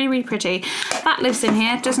them, really, really pretty. That lives in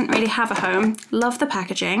here, doesn't really have a home. Love the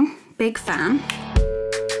packaging, big fan.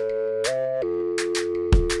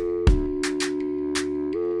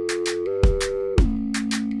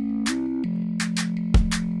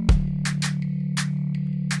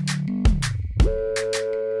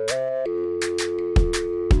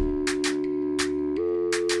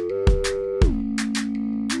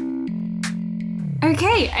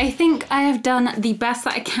 Okay, I think I have done the best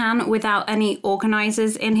that I can without any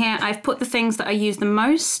organisers in here. I've put the things that I use the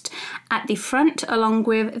most at the front, along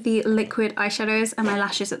with the liquid eyeshadows and my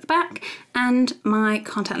lashes at the back, and my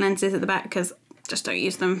contact lenses at the back because I just don't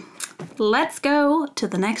use them. Let's go to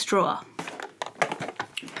the next drawer.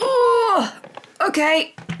 Oh,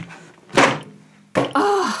 okay.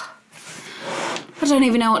 Oh, I don't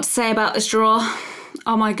even know what to say about this drawer.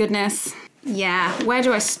 Oh my goodness. Yeah, where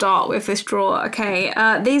do I start with this drawer? Okay,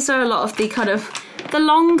 these are a lot of the kind of the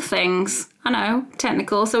long things. I know,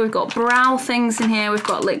 technical. So we've got brow things in here. We've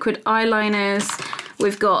got liquid eyeliners.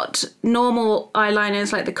 We've got normal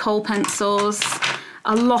eyeliners like the kohl pencils.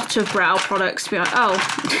 A lot of brow products to be honest.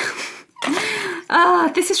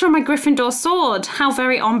 Oh, this is from my Gryffindor sword. How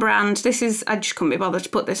very on brand. This is, I just couldn't be bothered to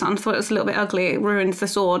put this on. I thought it was a little bit ugly. It ruined the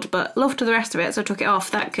sword, but loved the rest of it, so I took it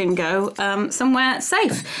off. That can go somewhere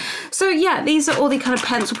safe. So yeah, these are all the kind of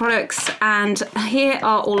pencil products, and here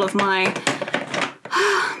are all of my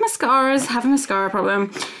mascaras. Have a mascara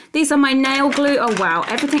problem. These are my nail glue. Oh wow,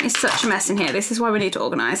 everything is such a mess in here. This is why we need to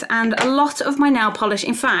organise. And a lot of my nail polish,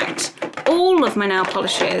 in fact, all of my nail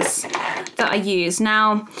polishes that I use.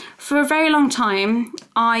 Now, for a very long time,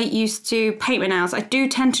 I used to paint my nails. I do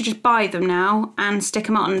tend to just buy them now and stick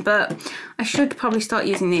them on, but I should probably start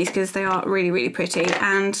using these because they are really, really pretty.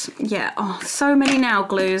 And yeah, oh, so many nail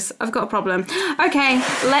glues. I've got a problem. Okay,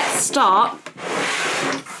 let's start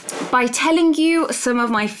by telling you some of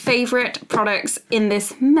my favourite products in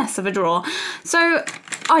this mess of a drawer. So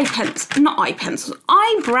eyebrow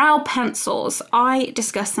pencils. I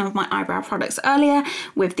discussed some of my eyebrow products earlier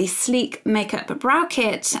with the Sleek Makeup Brow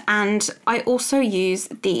Kit, and I also use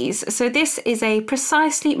these. So this is a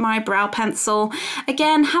Precisely My Brow Pencil.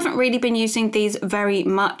 Again, haven't really been using these very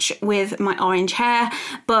much with my orange hair,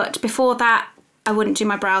 but before that, I wouldn't do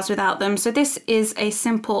my brows without them. So this is a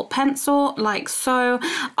simple pencil like so.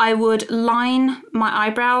 I would line my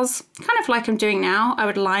eyebrows kind of like I'm doing now. I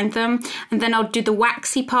would line them and then I'll do the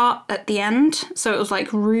waxy part at the end. So it was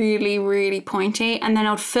like really, really pointy, and then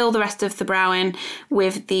I'll fill the rest of the brow in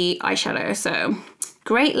with the eyeshadow. So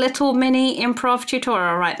great little mini improv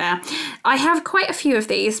tutorial right there. I have quite a few of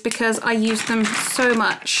these because I use them so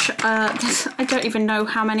much. I don't even know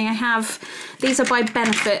how many I have. These are by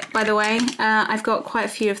Benefit, by the way. I've got quite a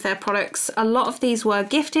few of their products. A lot of these were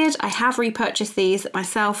gifted. I have repurchased these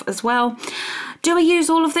myself as well. Do I use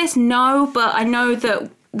all of this? No, but I know that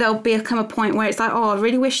there'll become a point where it's like, oh, I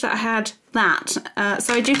really wish that I had that.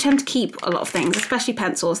 So I do tend to keep a lot of things, especially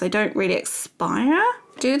pencils. They don't really expire,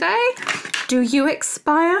 do they? Do you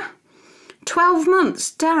expire? 12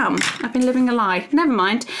 months, damn, I've been living a lie. Never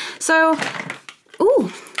mind. So,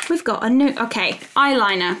 ooh, we've got a new, okay,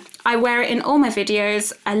 eyeliner. I wear it in all my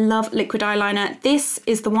videos. I love liquid eyeliner. This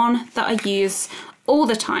is the one that I use all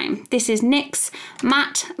the time. This is NYX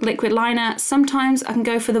matte liquid liner. Sometimes I can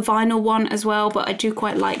go for the vinyl one as well, but I do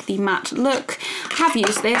quite like the matte look. I have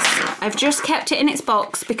used this. I've just kept it in its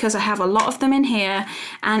box because I have a lot of them in here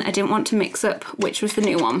and I didn't want to mix up which was the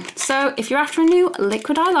new one. So if you're after a new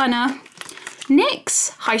liquid eyeliner,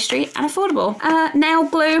 NYX, high street and affordable. Nail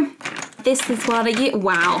glue. This is what I use.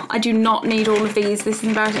 Wow, I do not need all of these. This is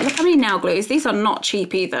embarrassing. Look how many nail glues. These are not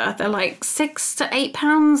cheap either. They're like £6 to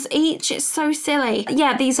 £8 each. It's so silly.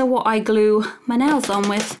 Yeah, these are what I glue my nails on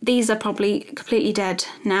with. These are probably completely dead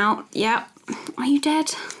now. Yeah, are you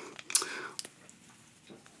dead?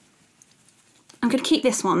 I'm gonna keep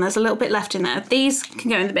this one. There's a little bit left in there. These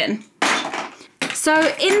can go in the bin.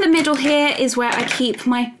 So in the middle here is where I keep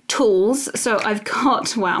my tools. So I've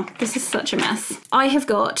got, wow, this is such a mess. I have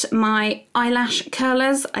got my eyelash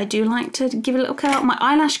curlers. I do like to give a little curl. My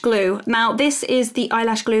eyelash glue. Now this is the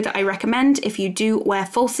eyelash glue that I recommend if you do wear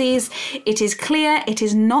falsies. It is clear, it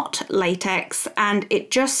is not latex, and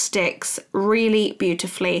it just sticks really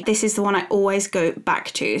beautifully. This is the one I always go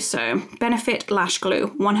back to. So Benefit Lash Glue,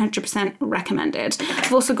 100% recommended.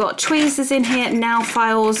 I've also got tweezers in here, nail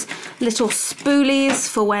files, little spoolies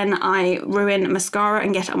for when I ruin mascara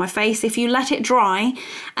and get it on my face. If you let it dry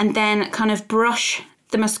and then kind of brush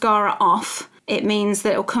the mascara off, it means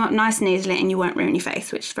that it'll come up nice and easily and you won't ruin your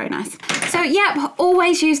face, which is very nice. So yep,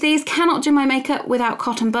 always use these. Cannot do my makeup without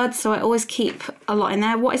cotton buds, so I always keep a lot in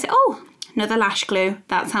there. What is it? Oh, another lash glue.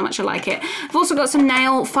 That's how much I like it. I've also got some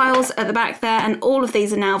nail files at the back there, and all of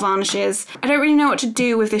these are nail varnishes. I don't really know what to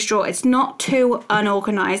do with this drawer. It's not too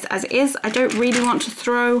unorganized as it is. I don't really want to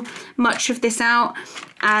throw much of this out,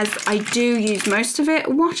 as I do use most of it.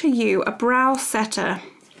 What are you? A brow setter.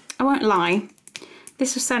 I won't lie.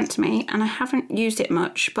 This was sent to me and I haven't used it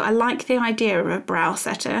much, but I like the idea of a brow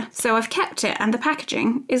setter. So I've kept it and the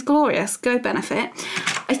packaging is glorious. Go Benefit.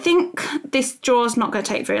 I think this drawer's not going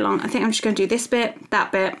to take very long. I think I'm just going to do this bit,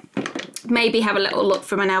 that bit. Maybe have a little look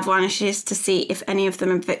for my nail varnishes to see if any of them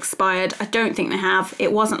have expired. I don't think they have.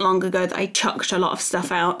 It wasn't long ago that I chucked a lot of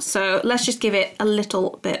stuff out. So let's just give it a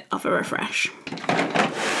little bit of a refresh.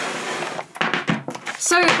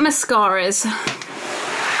 So mascaras.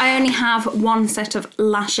 I only have one set of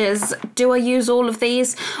lashes. Do I use all of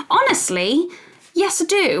these? Honestly, yes I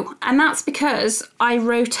do. And that's because I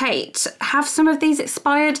rotate. Have some of these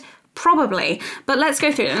expired? Probably, but let's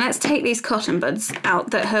go through it and let's take these cotton buds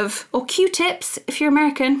out that have, or Q-tips, if you're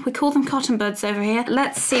American, we call them cotton buds over here.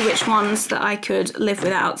 Let's see which ones that I could live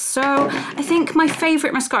without. So I think my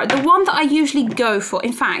favorite mascara, the one that I usually go for,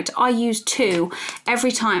 in fact, I use two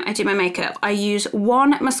every time I do my makeup. I use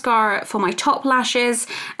one mascara for my top lashes,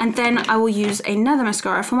 and then I will use another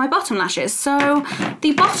mascara for my bottom lashes. So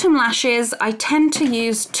the bottom lashes, I tend to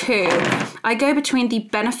use two. I go between the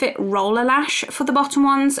Benefit Roller Lash for the bottom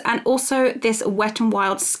ones, and also this Wet n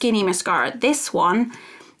Wild Skinny Mascara. This one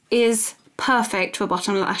is perfect for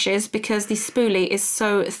bottom lashes because the spoolie is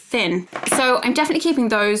so thin. So I'm definitely keeping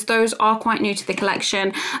those. Those are quite new to the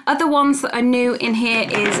collection. Other ones that are new in here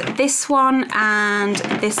is this one and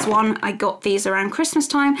this one. I got these around Christmas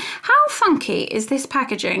time. How funky is this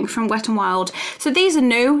packaging from Wet n Wild? So these are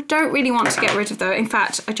new. Don't really want to get rid of those. In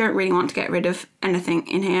fact, I don't really want to get rid of anything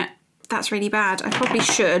in here. That's really bad. I probably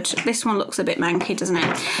should. This one looks a bit manky, doesn't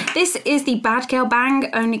it? This is the Bad Girl Bang.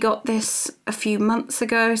 Only got this a few months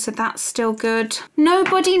ago, so that's still good.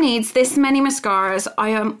 Nobody needs this many mascaras. I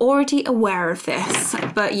am already aware of this.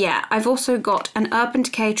 But yeah, I've also got an Urban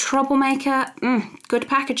Decay Troublemaker. Good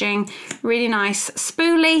packaging. Really nice.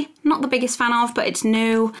 Spoolie. Not the biggest fan of, but it's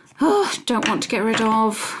new. Oh, don't want to get rid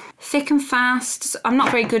of. Thick and Fast. I'm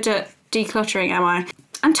not very good at decluttering, am I?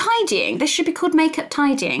 I'm tidying. This should be called makeup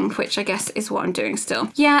tidying, which I guess is what I'm doing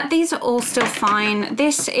still. Yeah, these are all still fine.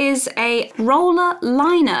 This is a roller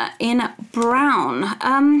liner in brown.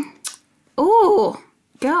 Oh,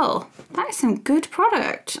 girl, that is some good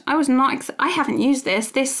product. I haven't used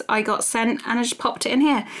this. This I got sent and I just popped it in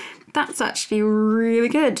here. That's actually really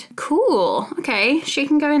good. Cool. Okay, she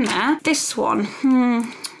can go in there. This one,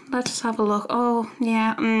 let's have a look. Oh,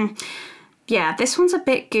 yeah, yeah, this one's a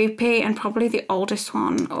bit goopy and probably the oldest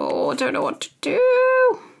one. Oh, I don't know what to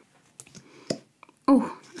do.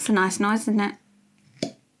 Oh, that's a nice noise, isn't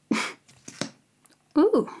it?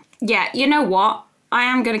 Ooh. Yeah, you know what? I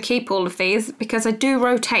am going to keep all of these because I do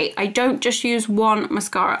rotate. I don't just use one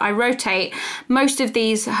mascara. I rotate. Most of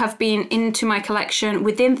these have been into my collection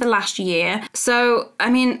within the last year. So, I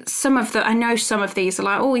mean, I know some of these are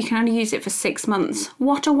like, oh, you can only use it for 6 months.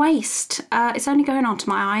 What a waste. It's only going onto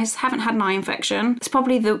my eyes. Haven't had an eye infection. It's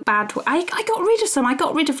probably the bad way. I got rid of some. I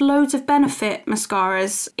got rid of loads of Benefit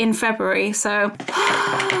mascaras in February. So,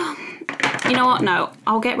 You know what? No,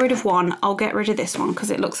 I'll get rid of one. I'll get rid of this one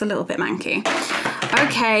because it looks a little bit manky.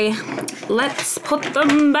 Okay, let's put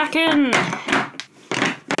them back in.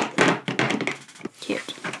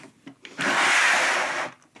 Cute.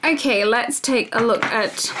 Okay, let's take a look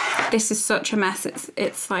at, this is such a mess,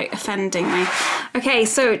 it's like offending me. Okay,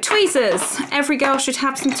 so tweezers. Every girl should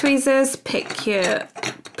have some tweezers. Pluck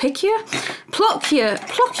your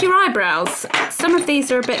eyebrows. Some of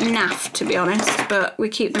these are a bit naff, to be honest, but we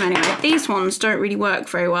keep them anyway. These ones don't really work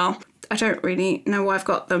very well. I don't really know why I've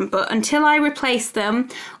got them, but until I replace them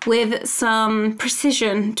with some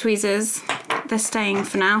precision tweezers, they're staying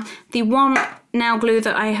for now. The one nail glue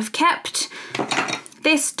that I have kept,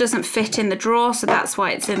 this doesn't fit in the drawer, so that's why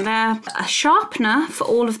it's in there. A sharpener for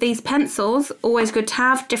all of these pencils, always good to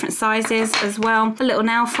have, different sizes as well. A little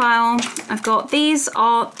nail file. I've got, these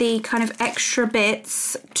are the kind of extra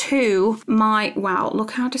bits to my, wow,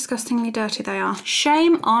 look how disgustingly dirty they are.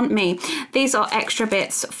 Shame on me. These are extra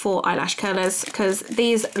bits for eyelash curlers because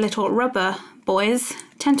these little rubber boys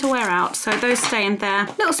tend to wear out, so those stay in there.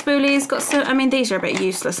 Little spoolies, got some, I mean, these are a bit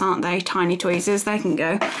useless, aren't they? Tiny tweezers, they can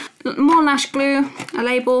go. More lash glue, a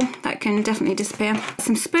label, that can definitely disappear.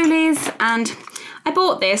 Some spoolies, and I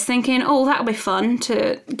bought this thinking, oh, that'll be fun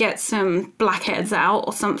to get some blackheads out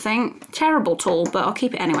or something. Terrible tool, but I'll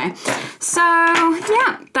keep it anyway. So,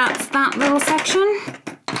 yeah, that's that little section.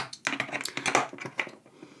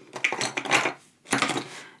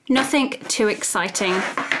 Nothing too exciting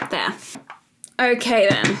there. Okay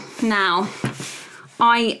then, now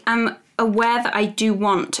I am aware that I do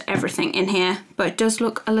want everything in here, but it does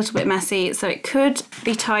look a little bit messy, so it could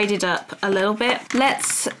be tidied up a little bit.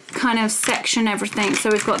 Let's kind of section everything. So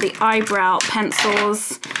we've got the eyebrow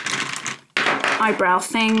pencils, eyebrow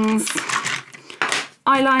things,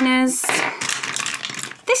 eyeliners.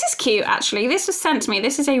 This is cute, actually. This was sent to me.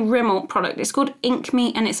 This is a Rimmel product. It's called Ink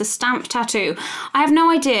Me, and it's a stamp tattoo. I have no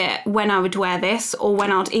idea when I would wear this or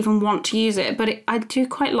when I'd even want to use it, but I do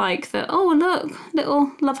quite like that. Oh, look,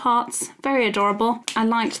 little love hearts. Very adorable. I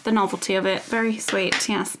liked the novelty of it. Very sweet,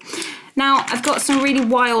 yes. Now, I've got some really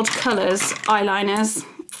wild colours eyeliners.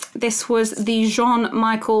 This was the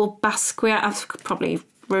Jean-Michel Basquiat. I've probably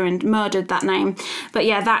murdered that name. But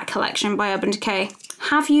yeah, that collection by Urban Decay.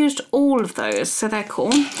 Have used all of those, so they're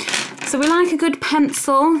cool. So we like a good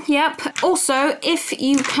pencil, yep. Also, if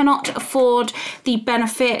you cannot afford the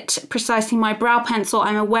Benefit Precisely My Brow Pencil,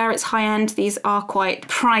 I'm aware it's high-end, these are quite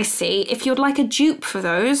pricey. If you'd like a dupe for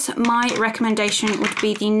those, my recommendation would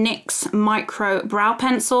be the NYX Micro Brow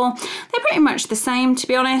Pencil. They're pretty much the same, to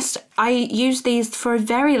be honest. I used these for a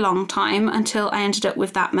very long time until I ended up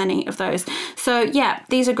with that many of those. So yeah,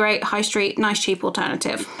 these are great, high street, nice cheap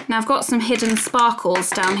alternative. Now I've got some hidden sparkles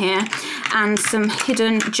down here and some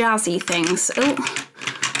hidden jazzy things. Oh,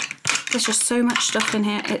 there's just so much stuff in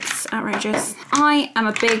here, it's outrageous. I am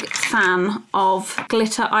a big fan of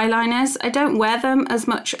glitter eyeliners. I don't wear them as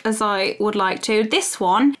much as I would like to. This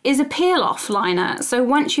one is a peel-off liner, so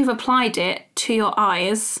once you've applied it to your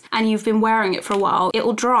eyes and you've been wearing it for a while, it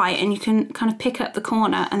will dry and you can kind of pick up the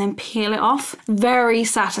corner and then peel it off. Very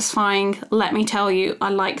satisfying, let me tell you. I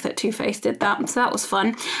like that Too Faced did that, so that was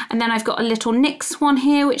fun. And then I've got a little NYX one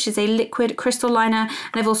here, which is a liquid crystal liner,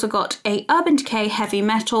 and I've also got a Urban Decay Heavy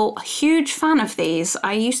Metal. Huge fan of these.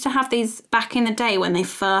 I used to have these back in the day when they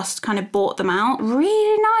first kind of bought them out.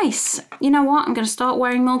 Really nice. You know what? I'm going to start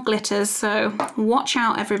wearing more glitters, so watch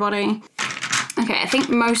out, everybody. Okay, I think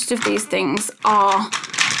most of these things are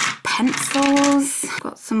pencils.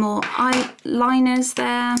 Got some more eyeliners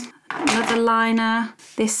there. Another liner.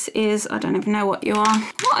 This is, I don't even know what you are.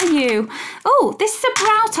 What are you? Oh, this is a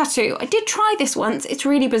brow tattoo. I did try this once. It's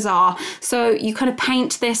really bizarre. So you kind of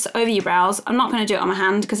paint this over your brows. I'm not going to do it on my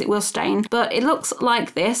hand because it will stain, but it looks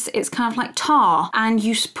like this. It's kind of like tar, and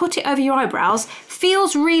you put it over your eyebrows.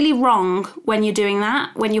 Feels really wrong when you're doing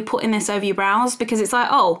that, when you're putting this over your brows, because it's like,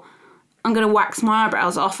 oh, I'm going to wax my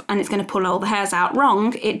eyebrows off and it's going to pull all the hairs out.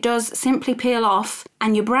 Wrong. It does simply peel off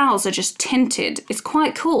and your brows are just tinted. It's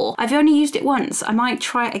quite cool. I've only used it once. I might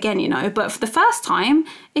try it again, you know, but for the first time,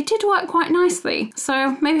 it did work quite nicely.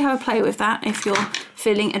 So maybe have a play with that if you're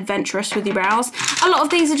feeling adventurous with your brows. A lot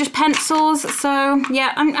of these are just pencils. So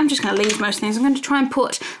yeah, I'm just going to leave most things. I'm going to try and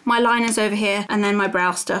put my liners over here and then my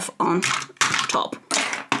brow stuff on top.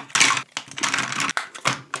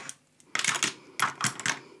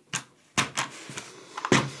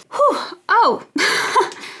 Oh,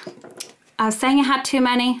 I was saying I had too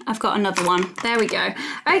many. I've got another one. There we go.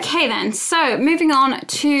 Okay then, so moving on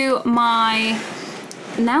to my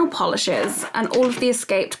nail polishes and all of the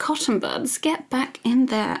escaped cotton buds. Get back in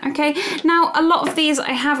there, okay? Now, a lot of these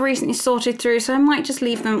I have recently sorted through, so I might just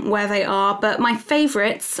leave them where they are, but my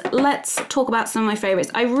favorites, let's talk about some of my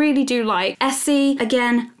favorites. I really do like Essie.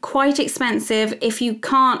 Again, quite expensive. If you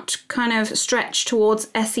can't kind of stretch towards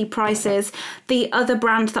Essie prices, the other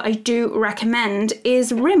brand that I do recommend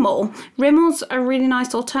is Rimmel. Rimmel's a really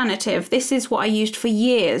nice alternative. This is what I used for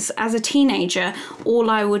years. As a teenager, all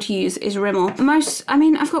I would use is Rimmel. I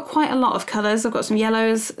mean, I've got quite a lot of colours. I've got some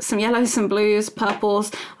yellows, some blues,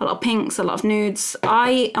 purples, a lot of pinks, a lot of nudes.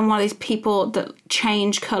 I am one of these people that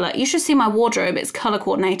change colour. You should see my wardrobe. It's colour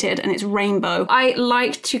coordinated and it's rainbow. I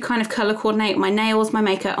like to kind of colour coordinate my nails, my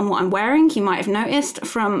makeup and what I'm wearing. You might have noticed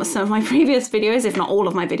from some of my previous videos, if not all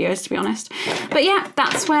of my videos to be honest. But yeah,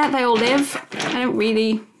 that's where they all live. I don't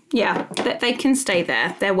really... yeah, they can stay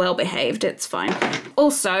there. They're well behaved, it's fine.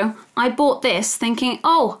 Also, I bought this thinking,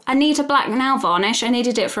 oh, I need a black nail varnish. I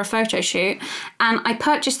needed it for a photo shoot. And I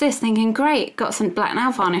purchased this thinking, great, got some black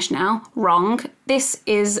nail varnish now. Wrong. This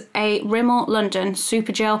is a Rimmel London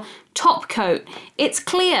Super Gel top coat. It's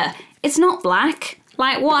clear. It's not black.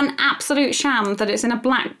 Like, what an absolute sham that it's in a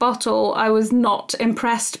black bottle. I was not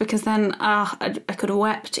impressed because then I could have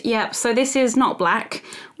wept. Yep, so this is not black.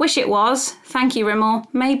 Wish it was. Thank you, Rimmel.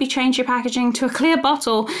 Maybe change your packaging to a clear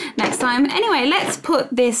bottle next time. Anyway, let's put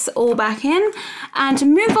this all back in and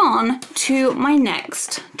move on to my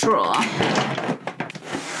next drawer.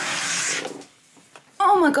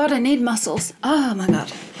 Oh my God, I need muscles. Oh my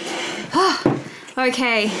God.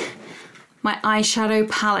 Okay. My eyeshadow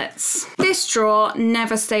palettes. This drawer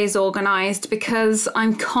never stays organized because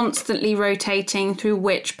I'm constantly rotating through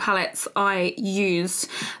which palettes I use.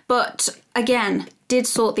 But again, did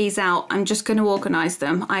sort these out. I'm just going to organize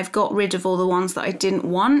them. I've got rid of all the ones that I didn't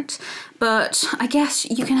want, but I guess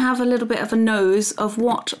you can have a little bit of a nose of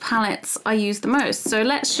what palettes I use the most. So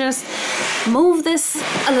let's just move this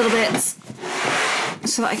a little bit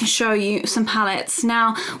so that I can show you some palettes.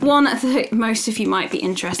 Now, one that most of you might be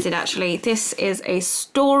interested actually, this is a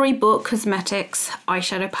Storybook Cosmetics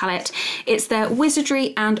eyeshadow palette. It's their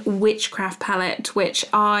Wizardry and Witchcraft palette, which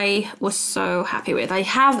I was so happy with. I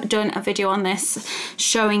have done a video on this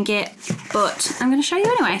showing it, but I'm going to show you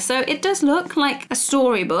anyway. So it does look like a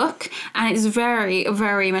storybook and it's very,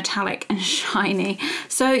 very metallic and shiny.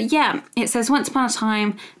 So yeah, it says, once upon a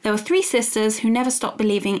time, there were 3 sisters who never stopped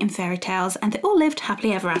believing in fairy tales and they all lived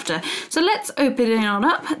happily ever after. So let's open it on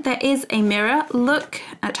up. There is a mirror. Look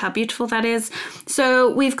at how beautiful that is.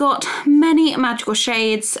 So we've got many magical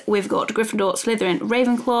shades. We've got Gryffindor, Slytherin,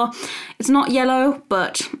 Ravenclaw. It's not yellow,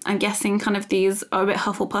 but I'm guessing kind of these are a bit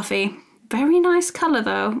Hufflepuffy. Very nice colour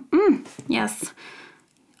though. Yes.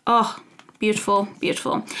 Oh, beautiful,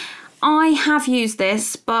 beautiful. I have used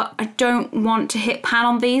this, but I don't want to hit pan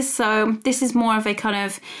on these. So this is more of a kind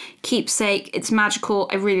of keepsake. It's magical.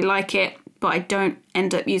 I really like it, but I don't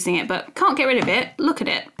end up using it, but can't get rid of it. Look at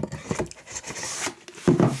it.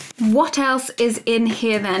 What else is in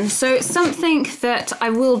here then? So something that I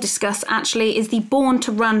will discuss actually is the Born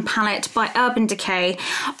to Run palette by Urban Decay.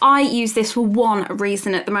 I use this for one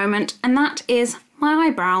reason at the moment, and that is my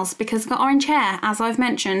eyebrows, because I've got orange hair, as I've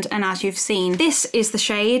mentioned and as you've seen. This is the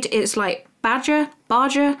shade. It's like Badger.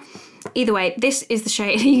 Either way, this is the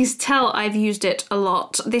shade. You can tell I've used it a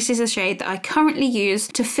lot. This is a shade that I currently use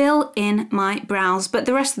to fill in my brows, but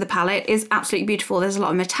the rest of the palette is absolutely beautiful. There's a lot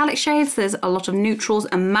of metallic shades, there's a lot of neutrals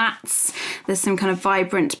and mattes, there's some kind of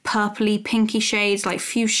vibrant purpley pinky shades like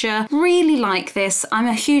fuchsia. Really like this. I'm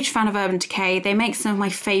a huge fan of Urban Decay. They make some of my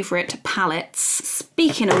favourite palettes.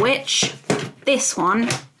 Speaking of which, this one,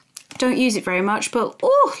 don't use it very much, but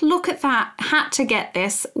oh, look at that. Had to get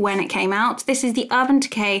this when it came out. This is the Urban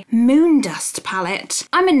Decay Moondust palette.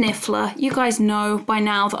 I'm a niffler. You guys know by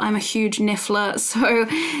now that I'm a huge niffler, so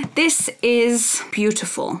this is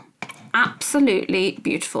beautiful. Absolutely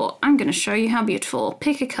beautiful. I'm gonna show you how beautiful.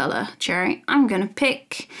 Pick a color, Cherry. I'm gonna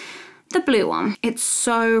pick the blue one. It's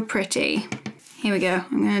so pretty. Here we go.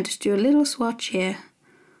 I'm gonna just do a little swatch here.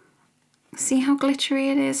 See how glittery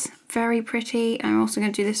it is? Very pretty. I'm also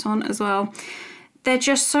going to do this one as well. They're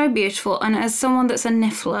just so beautiful, and as someone that's a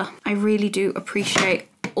niffler, I really do appreciate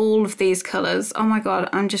all of these colours. Oh my god,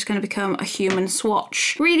 I'm just going to become a human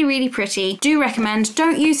swatch. Really, really pretty. Do recommend.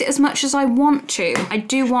 Don't use it as much as I want to. I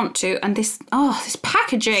do want to, and this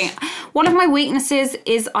packaging. One of my weaknesses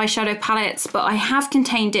is eyeshadow palettes, but I have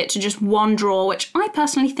contained it to just one drawer, which I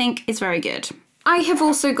personally think is very good. I have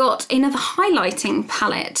also got another highlighting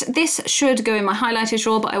palette. This should go in my highlighter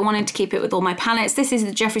drawer, but I wanted to keep it with all my palettes. This is the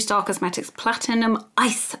Jeffree Star Cosmetics Platinum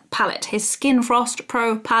Ice palette, his Skin Frost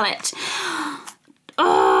Pro palette.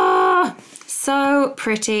 Oh, so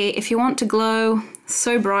pretty. If you want to glow,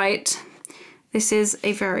 So bright. This is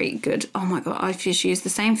a very good, oh my God, I've just used the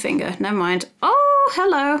same finger, never mind. Oh,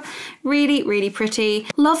 hello. Really, really pretty.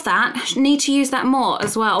 Love that. Need to use that more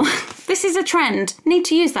as well. This is a trend. Need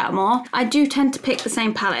to use that more. I do tend to pick the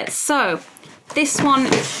same palettes. So this one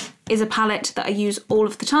is a palette that I use all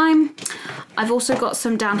of the time. I've also got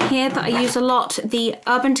some down here that I use a lot. The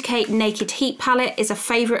Urban Decay Naked Heat palette is a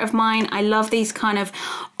favorite of mine. I love these kind of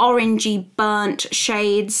orangey burnt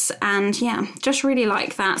shades, and yeah, just really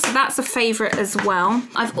like that. So that's a favorite as well.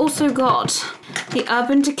 I've also got the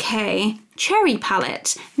Urban Decay Cherry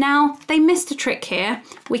palette. Now, they missed a trick here.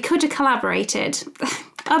 We could have collaborated.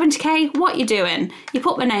 Urban Decay, what you doing? You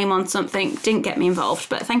put my name on something, didn't get me involved,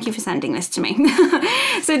 but thank you for sending this to me.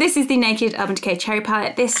 So this is the Naked Urban Decay Cherry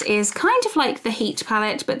palette. This is kind of like the Heat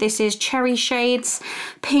palette, but this is cherry shades,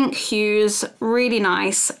 pink hues, really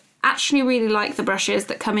nice. Actually really like the brushes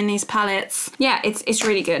that come in these palettes. Yeah, it's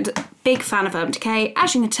really good. Big fan of Urban Decay.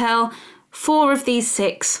 As you can tell, 4 of these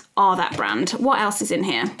 6 are that brand. What else is in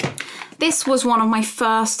here? This was one of my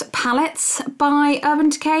first palettes by Urban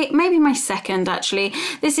Decay, maybe my second actually.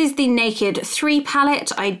 This is the Naked 3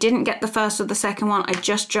 palette. I didn't get the first or the second one, I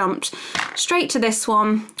just jumped straight to this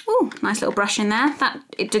one. Ooh, nice little brush in there.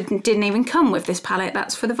 It didn't even come with this palette.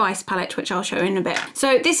 That's for the Vice palette, which I'll show in a bit.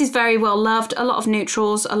 So this is very well loved. A lot of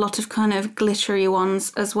neutrals, a lot of kind of glittery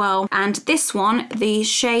ones as well. And this one, the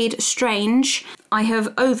shade Strange, I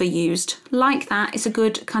have overused. Like that, it's a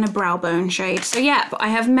good kind of brow bone shade. So yeah, but I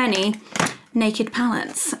have many Naked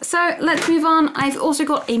palettes. So let's move on. I've also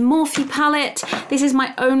got a Morphe palette. This is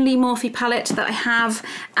my only Morphe palette that I have,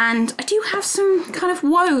 and I do have some kind of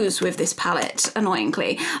woes with this palette,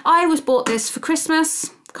 annoyingly. I was bought this for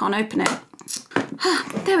Christmas. Can't open it.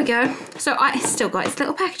 There we go. So I still got its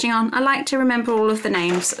little packaging on. I like to remember all of the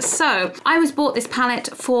names. So I was bought this palette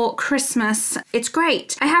for Christmas. It's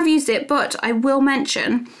great. I have used it, but I will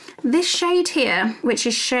mention this shade here, which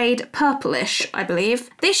is shade Purplish, I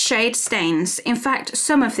believe. This shade stains. In fact,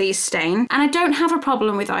 some of these stain. And I don't have a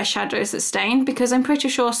problem with eyeshadows that stain because I'm pretty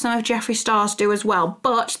sure some of Jeffree Star's do as well.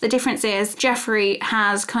 But the difference is Jeffree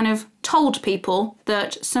has kind of told people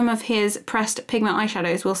that some of his pressed pigment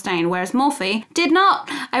eyeshadows will stain, whereas Morphe did not.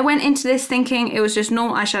 I went into this thinking it was just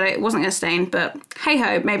normal eyeshadow, it wasn't going to stain, but hey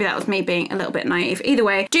ho, maybe that was me being a little bit naive. Either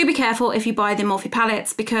way, do be careful if you buy the Morphe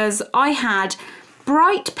palettes, because I had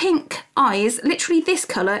bright pink eyes, literally this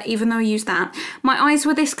colour, even though I used that. My eyes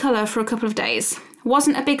were this colour for a couple of days.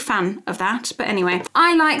 Wasn't a big fan of that, but anyway.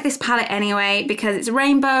 I like this palette anyway because it's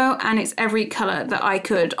rainbow and it's every colour that I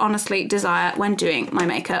could honestly desire when doing my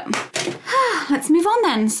makeup. Let's move on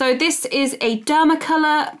then. So this is a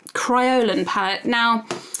Dermacolor Kryolan palette. Now,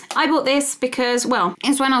 I bought this because, well,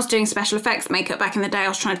 it's when I was doing special effects makeup back in the day. I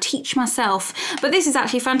was trying to teach myself, but this is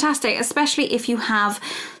actually fantastic, especially if you have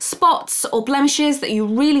spots or blemishes that you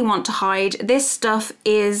really want to hide. This stuff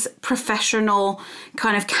is professional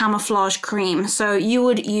kind of camouflage cream, so you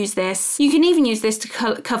would use this. You can even use this to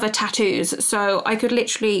cover tattoos, so I could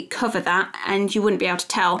literally cover that and you wouldn't be able to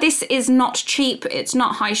tell. This is not cheap, it's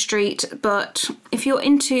not high street, but if you're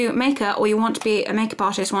into makeup or you want to be a makeup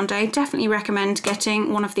artist one day, definitely recommend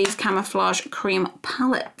getting one of these camouflage cream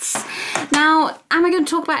palettes. Now, am I going to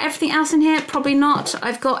talk about everything else in here? Probably not.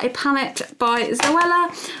 I've got a palette by Zoella.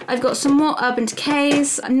 I've got some more Urban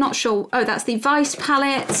Decays. I'm not sure. Oh, that's the Vice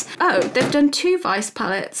palette. Oh, they've done 2 Vice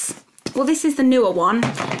palettes. Well, this is the newer one.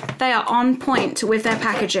 They are on point with their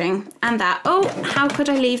packaging and that. Oh, how could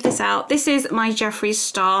I leave this out? This is my Jeffree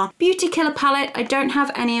Star Beauty Killer palette. I don't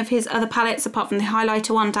have any of his other palettes apart from the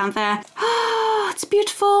highlighter one down there. Oh, it's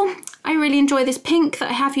beautiful. I really enjoy this pink that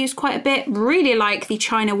I have used quite a bit. Really like the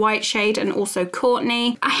China White shade and also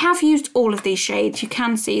Courtney. I have used all of these shades. You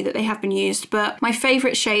can see that they have been used, but my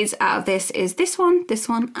favorite shades out of this is this one,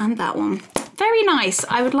 and that one. Very nice.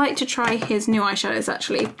 I would like to try his new eyeshadows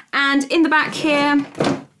actually. And in the back here,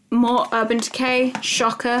 more Urban Decay,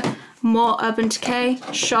 shocker. More Urban Decay,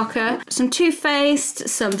 shocker. Some Too Faced,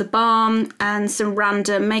 some The Balm, and some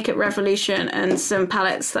random Makeup Revolution and some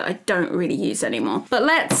palettes that I don't really use anymore. But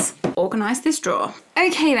let's organise this drawer.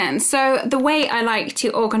 Okay then, so the way I like to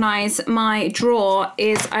organise my drawer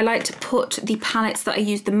is I like to put the palettes that I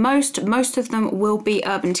use the most. Most of them will be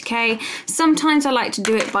Urban Decay. Sometimes I like to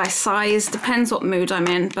do it by size, depends what mood I'm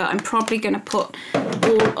in, but I'm probably going to put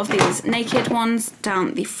all of these Naked ones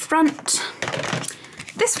down the front.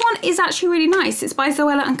 This one is actually really nice. It's by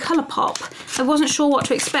Zoella and Colourpop. I wasn't sure what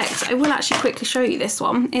to expect. I will actually quickly show you this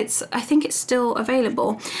one. I think it's still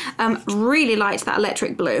available. Really liked that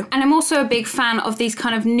electric blue. And I'm also a big fan of these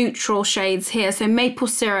kind of neutral shades here. So Maple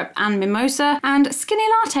Syrup and Mimosa. And Skinny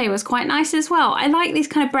Latte was quite nice as well. I like these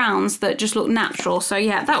kind of browns that just look natural. So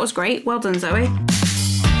yeah, that was great. Well done, Zoe.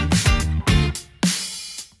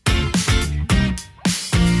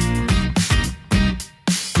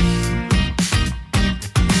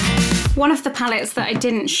 One of the palettes that I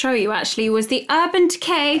didn't show you actually was the Urban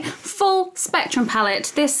Decay Full Spectrum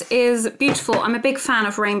palette. This is beautiful. I'm a big fan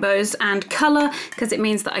of rainbows and colour because it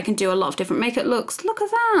means that I can do a lot of different makeup looks. Look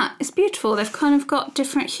at that, it's beautiful. They've kind of got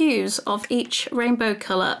different hues of each rainbow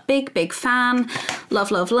colour. Big, big fan.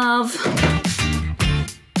 Love, love, love.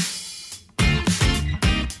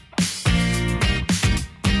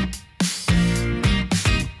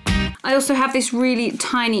 I also have this really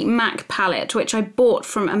tiny MAC palette, which I bought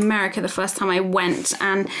from America the first time I went.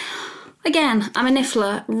 And again, I'm a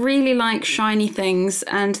niffler, really like shiny things,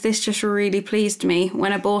 and this just really pleased me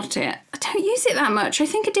when I bought it. I don't use it that much. I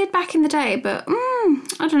think I did back in the day, but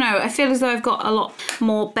I don't know. I feel as though I've got a lot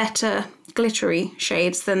more better glittery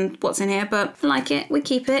shades than what's in here, but I like it, we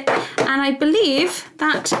keep it. And I believe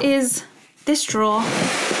that is this drawer,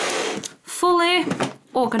 fully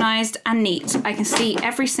organised and neat. I can see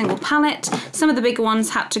every single palette. Some of the bigger ones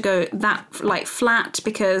had to go that like flat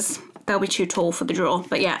because they'll be too tall for the drawer.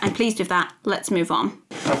 But yeah, I'm pleased with that. Let's move on.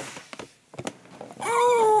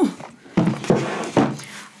 Oh,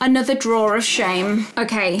 another drawer of shame.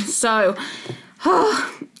 Okay, so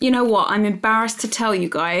you know what? I'm embarrassed to tell you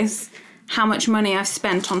guys how much money I've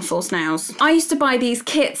spent on false nails. I used to buy these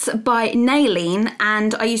kits by Naileen,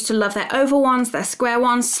 and I used to love their oval ones, their square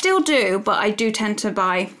ones, still do, but I do tend to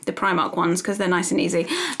buy the Primark ones because they're nice and easy.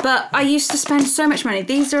 But I used to spend so much money.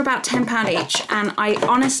 These are about £10 each, and I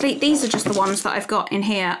honestly, these are just the ones that I've got in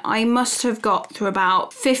here. I must have got through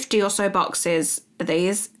about 50 or so boxes of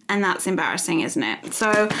these, and that's embarrassing, isn't it?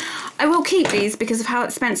 So I will keep these because of how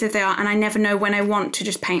expensive they are, and I never know when I want to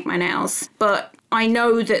just paint my nails. But I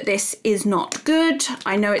know that this is not good.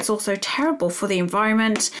 I know it's also terrible for the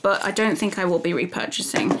environment, but I don't think I will be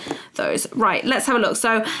repurchasing those. Right, let's have a look.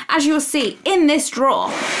 So as you'll see in this drawer,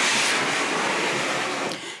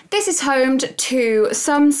 this is homed to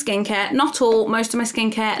some skincare, not all, most of my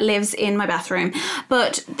skincare lives in my bathroom,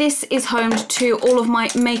 but this is homed to all of my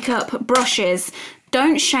makeup brushes.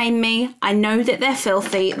 Don't shame me, I know that they're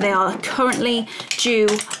filthy. They are currently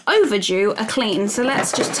overdue a clean. So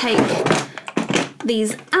let's just take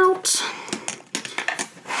these out,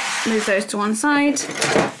 move those to one side.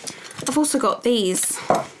 I've also got these.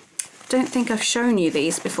 Don't think I've shown you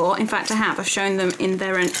these before. In fact, I have. I've shown them in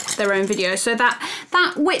their own video. So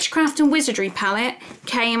that Witchcraft and Wizardry palette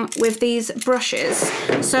came with these brushes.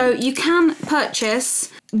 So you can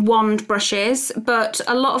purchase wand brushes, but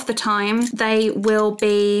a lot of the time they will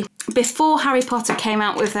be, before Harry Potter came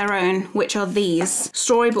out with their own, which are these,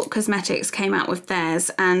 Storybook Cosmetics came out with theirs,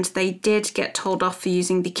 and they did get told off for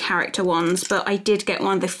using the character ones, but I did get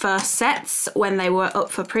one of the first sets when they were up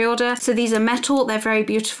for pre-order. So these are metal, they're very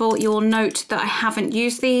beautiful. You'll note that I haven't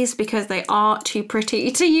used these because they are too pretty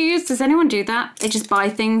to use. Does anyone do that? They just buy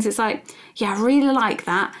things, it's like, yeah, I really like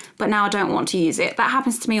that, but now I don't want to use it. That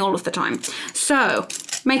happens to me all of the time. So,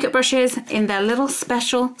 makeup brushes in their little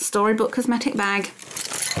special Storybook Cosmetic bag.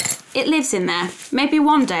 It lives in there. Maybe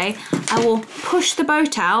one day I will push the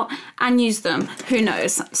boat out and use them. Who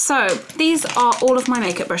knows? So, these are all of my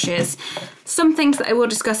makeup brushes. Some things that I will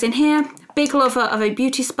discuss in here. Big lover of a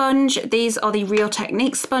beauty sponge. These are the Real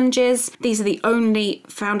Techniques sponges. These are the only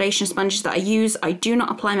foundation sponges that I use. I do not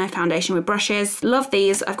apply my foundation with brushes. Love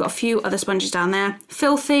these. I've got a few other sponges down there.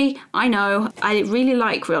 Filthy, I know. I really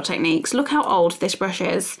like Real Techniques. Look how old this brush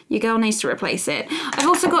is. Your girl needs to replace it. I've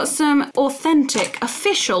also got some authentic,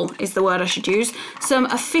 official is the word I should use, some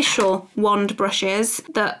official wand brushes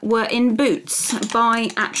that were in Boots by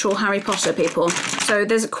actual Harry Potter people. So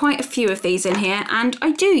there's quite a few of these in here, and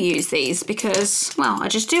I do use these because, well, I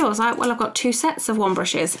just do. I was like, well, I've got 2 sets of wand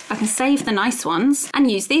brushes. I can save the nice ones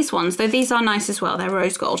and use these ones, though these are nice as well. They're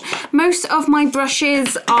rose gold. Most of my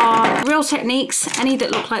brushes are Real Techniques. Any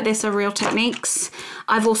that look like this are Real Techniques.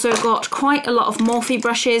 I've also got quite a lot of Morphe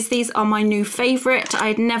brushes. These are my new favourite.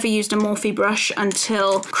 I'd never used a Morphe brush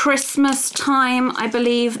until Christmas time, I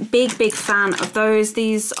believe. Big, big fan of those.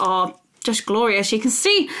 These are just glorious. You can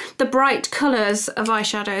see the bright colours of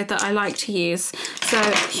eyeshadow that I like to use. So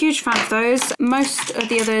huge fan of those. Most of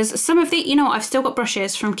the others, some of the, you know what, I've still got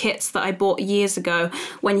brushes from kits that I bought years ago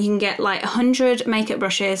when you can get like 100 makeup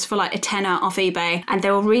brushes for like a tenner off eBay, and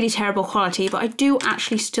they were really terrible quality, but I do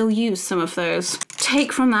actually still use some of those.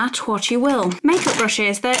 Take from that what you will. Makeup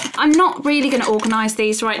brushes, I'm not really going to organise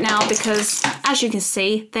these right now because, as you can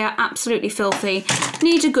see, they are absolutely filthy.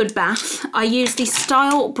 Need a good bath. I use the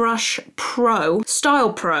Style Brush Pro.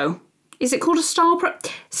 Style Pro. Is it called a Style Pro?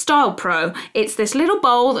 Style Pro. It's this little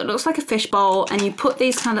bowl that looks like a fish bowl, and you put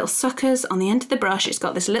these kind of little suckers on the end of the brush. It's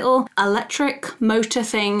got this little electric motor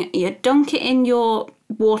thing. You dunk it in your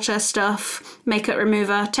water stuff, makeup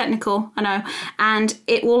remover, technical, I know, and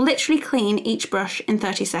it will literally clean each brush in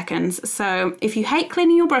 30 seconds. So if you hate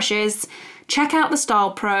cleaning your brushes, check out the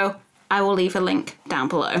Style Pro. I will leave a link down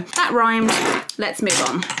below. That rhymed. Let's move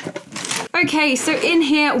on. Okay, so in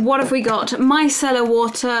here, what have we got? Micellar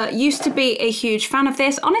water. Used to be a huge fan of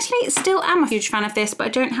this. Honestly, still am a huge fan of this, but I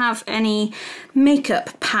don't have any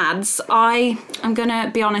makeup pads. I'm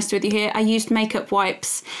gonna be honest with you here. I used makeup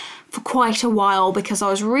wipes for quite a while because I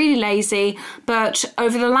was really lazy, but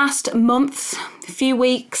over the last month, few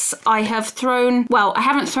weeks, I have thrown, well, I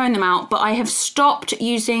haven't thrown them out, but I have stopped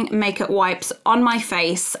using makeup wipes on my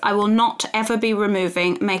face. I will not ever be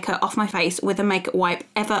removing makeup off my face with a makeup wipe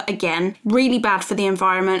ever again. Really bad for the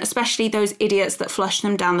environment, especially those idiots that flush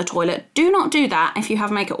them down the toilet. Do not do that if you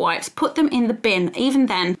have makeup wipes. Put them in the bin. Even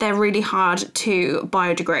then, they're really hard to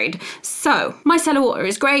biodegrade. So, micellar water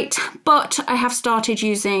is great, but I have started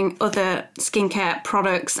using other skincare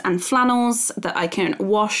products and flannels that I can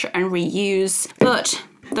wash and reuse. But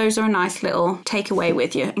those are a nice little takeaway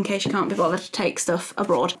with you in case you can't be bothered to take stuff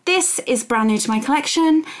abroad. This is brand new to my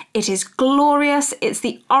collection. It is glorious. It's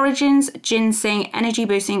the Origins Ginseng Energy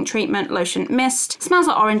Boosting Treatment Lotion Mist. Smells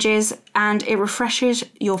like oranges and it refreshes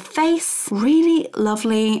your face. Really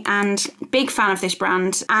lovely and big fan of this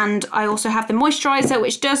brand. And I also have the moisturizer,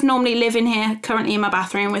 which does normally live in here, currently in my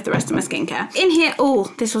bathroom with the rest of my skincare. In here,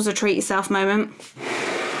 oh, this was a treat yourself moment.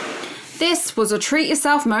 This was a treat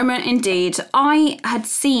yourself moment indeed. I had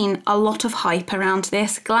seen a lot of hype around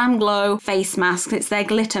this Glam Glow face mask. It's their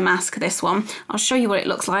glitter mask, this one. I'll show you what it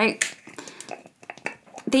looks like.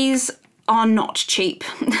 These are not cheap.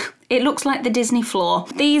 It looks like the Disney floor.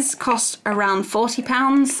 These cost around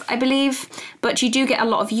 £40, I believe, but you do get a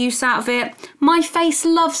lot of use out of it. My face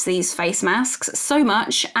loves these face masks so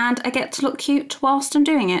much, and I get to look cute whilst I'm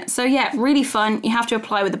doing it. So yeah, really fun. You have to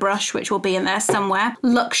apply with a brush, which will be in there somewhere.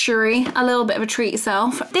 Luxury, a little bit of a treat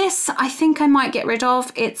yourself. This, I think I might get rid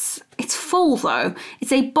of. It's full though.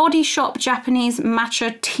 It's a Body Shop Japanese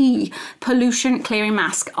Matcha Tea Pollution Clearing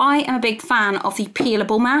Mask. I am a big fan of the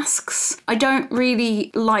peelable masks. I don't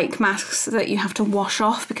really like masks that you have to wash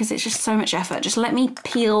off because it's just so much effort. Just let me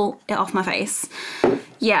peel it off my face.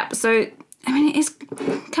 Yeah, so, I mean, it is,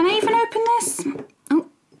 can I even open this? Oh,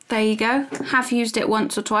 there you go. Have used it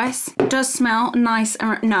once or twice. It does smell nice.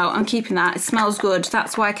 No, I'm keeping that. It smells good.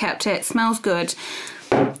 That's why I kept it. It smells good.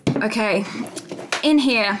 Okay, in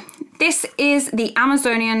here, this is the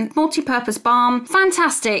Amazonian Multi-Purpose Balm.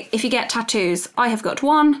 Fantastic if you get tattoos. I have got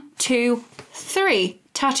 1, 2, 3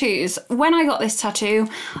 tattoos. When I got this tattoo,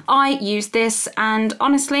 I used this and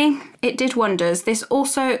honestly, it did wonders. This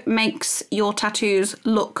also makes your tattoos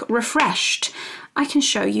look refreshed. I can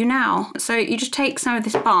show you now. So you just take some of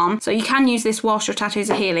this balm. So you can use this whilst your tattoos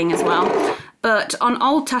are healing as well. But on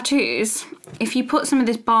old tattoos, if you put some of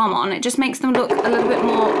this balm on, it just makes them look a little bit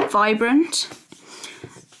more vibrant.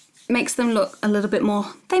 Makes them look a little bit more,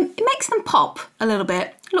 it makes them pop a little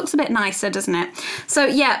bit. It looks a bit nicer, doesn't it? So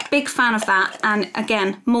yeah, big fan of that. And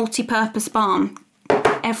again, multi-purpose balm.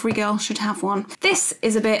 Every girl should have one. This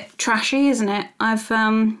is a bit trashy, isn't it? I've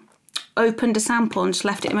opened a sample and just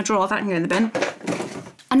left it in my drawer. That can go in the bin.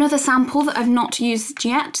 Another sample that I've not used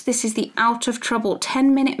yet. This is the Out of Trouble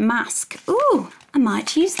 10-minute mask. Ooh, I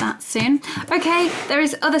might use that soon. Okay, there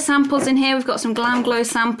is other samples in here. We've got some Glam Glow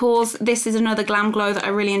samples. This is another Glam Glow that I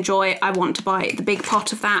really enjoy. I want to buy the big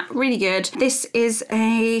pot of that. Really good. This is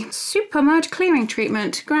a Super Mud Clearing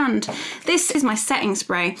Treatment. Grand. This is my setting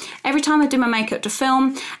spray. Every time I do my makeup to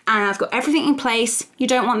film and I've got everything in place, you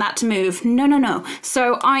don't want that to move. No, no, no.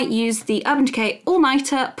 So I use the Urban Decay All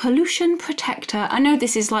Nighter Pollution Protector. I know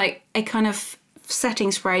this is like a kind of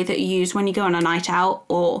setting spray that you use when you go on a night out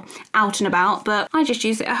or out and about, but I just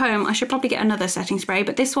use it at home. I should probably get another setting spray,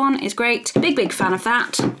 but this one is great. Big fan of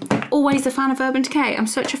that. Always a fan of Urban Decay. I'm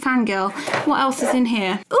such a fangirl. What else is in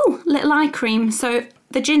here? Ooh, little eye cream. So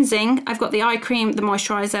the ginseng, I've got the eye cream, the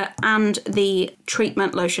moisturizer, and the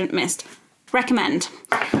treatment lotion mist. Recommend.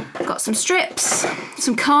 I've got some strips,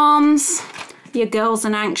 some calms. Your girl's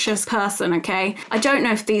an anxious person, okay? I don't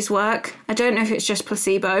know if these work. I don't know if it's just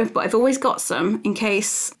placebo, but I've always got some in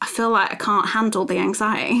case I feel like I can't handle the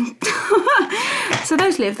anxiety. So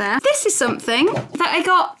those live there. This is something that I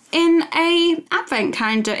got in a advent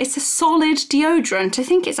calendar. It's a solid deodorant. I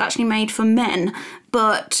think it's actually made for men,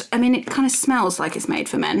 but I mean, it kind of smells like it's made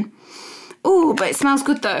for men. Ooh, but it smells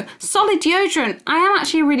good though. Solid deodorant. I am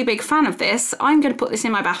actually a really big fan of this. I'm going to put this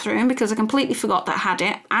in my bathroom because I completely forgot that I had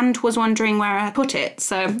it and was wondering where I put it.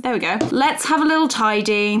 So there we go. Let's have a little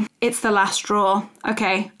tidy. It's the last drawer.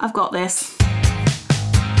 Okay, I've got this.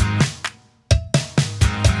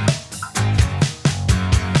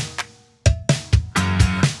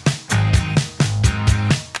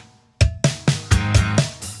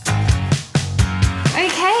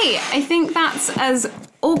 I think that's as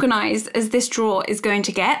organized as this drawer is going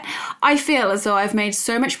to get. I feel as though I've made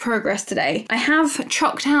so much progress today. I have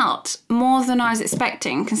chalked out more than I was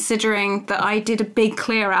expecting, considering that I did a big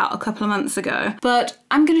clear out a couple of months ago. But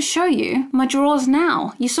I'm going to show you my drawers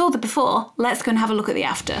now. You saw the before. Let's go and have a look at the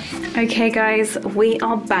after. Okay guys, we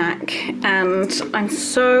are back and I'm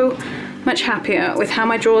so much happier with how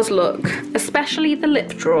my drawers look, especially the lip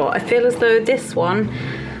drawer. I feel as though this one,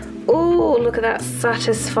 oh, look at that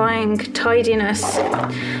satisfying tidiness.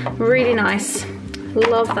 Really nice.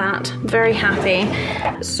 Love that. Very happy.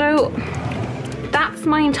 So that's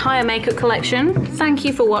my entire makeup collection. Thank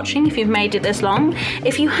you for watching if you've made it this long.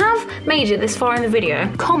 If you have made it this far in the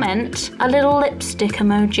video, comment a little lipstick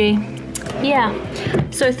emoji. Yeah.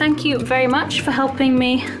 So thank you very much for helping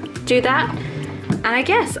me do that. And I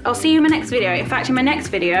guess I'll see you in my next video. In fact, in my next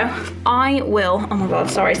video, I will, oh my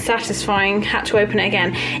God, sorry, satisfying, had to open it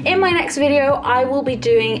again. In my next video, I will be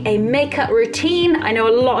doing a makeup routine. I know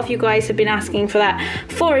a lot of you guys have been asking for that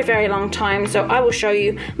for a very long time, so I will show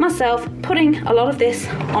you myself putting a lot of this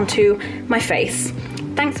onto my face.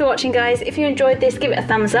 Thanks for watching, guys. If you enjoyed this, give it a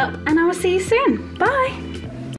thumbs up, and I will see you soon. Bye.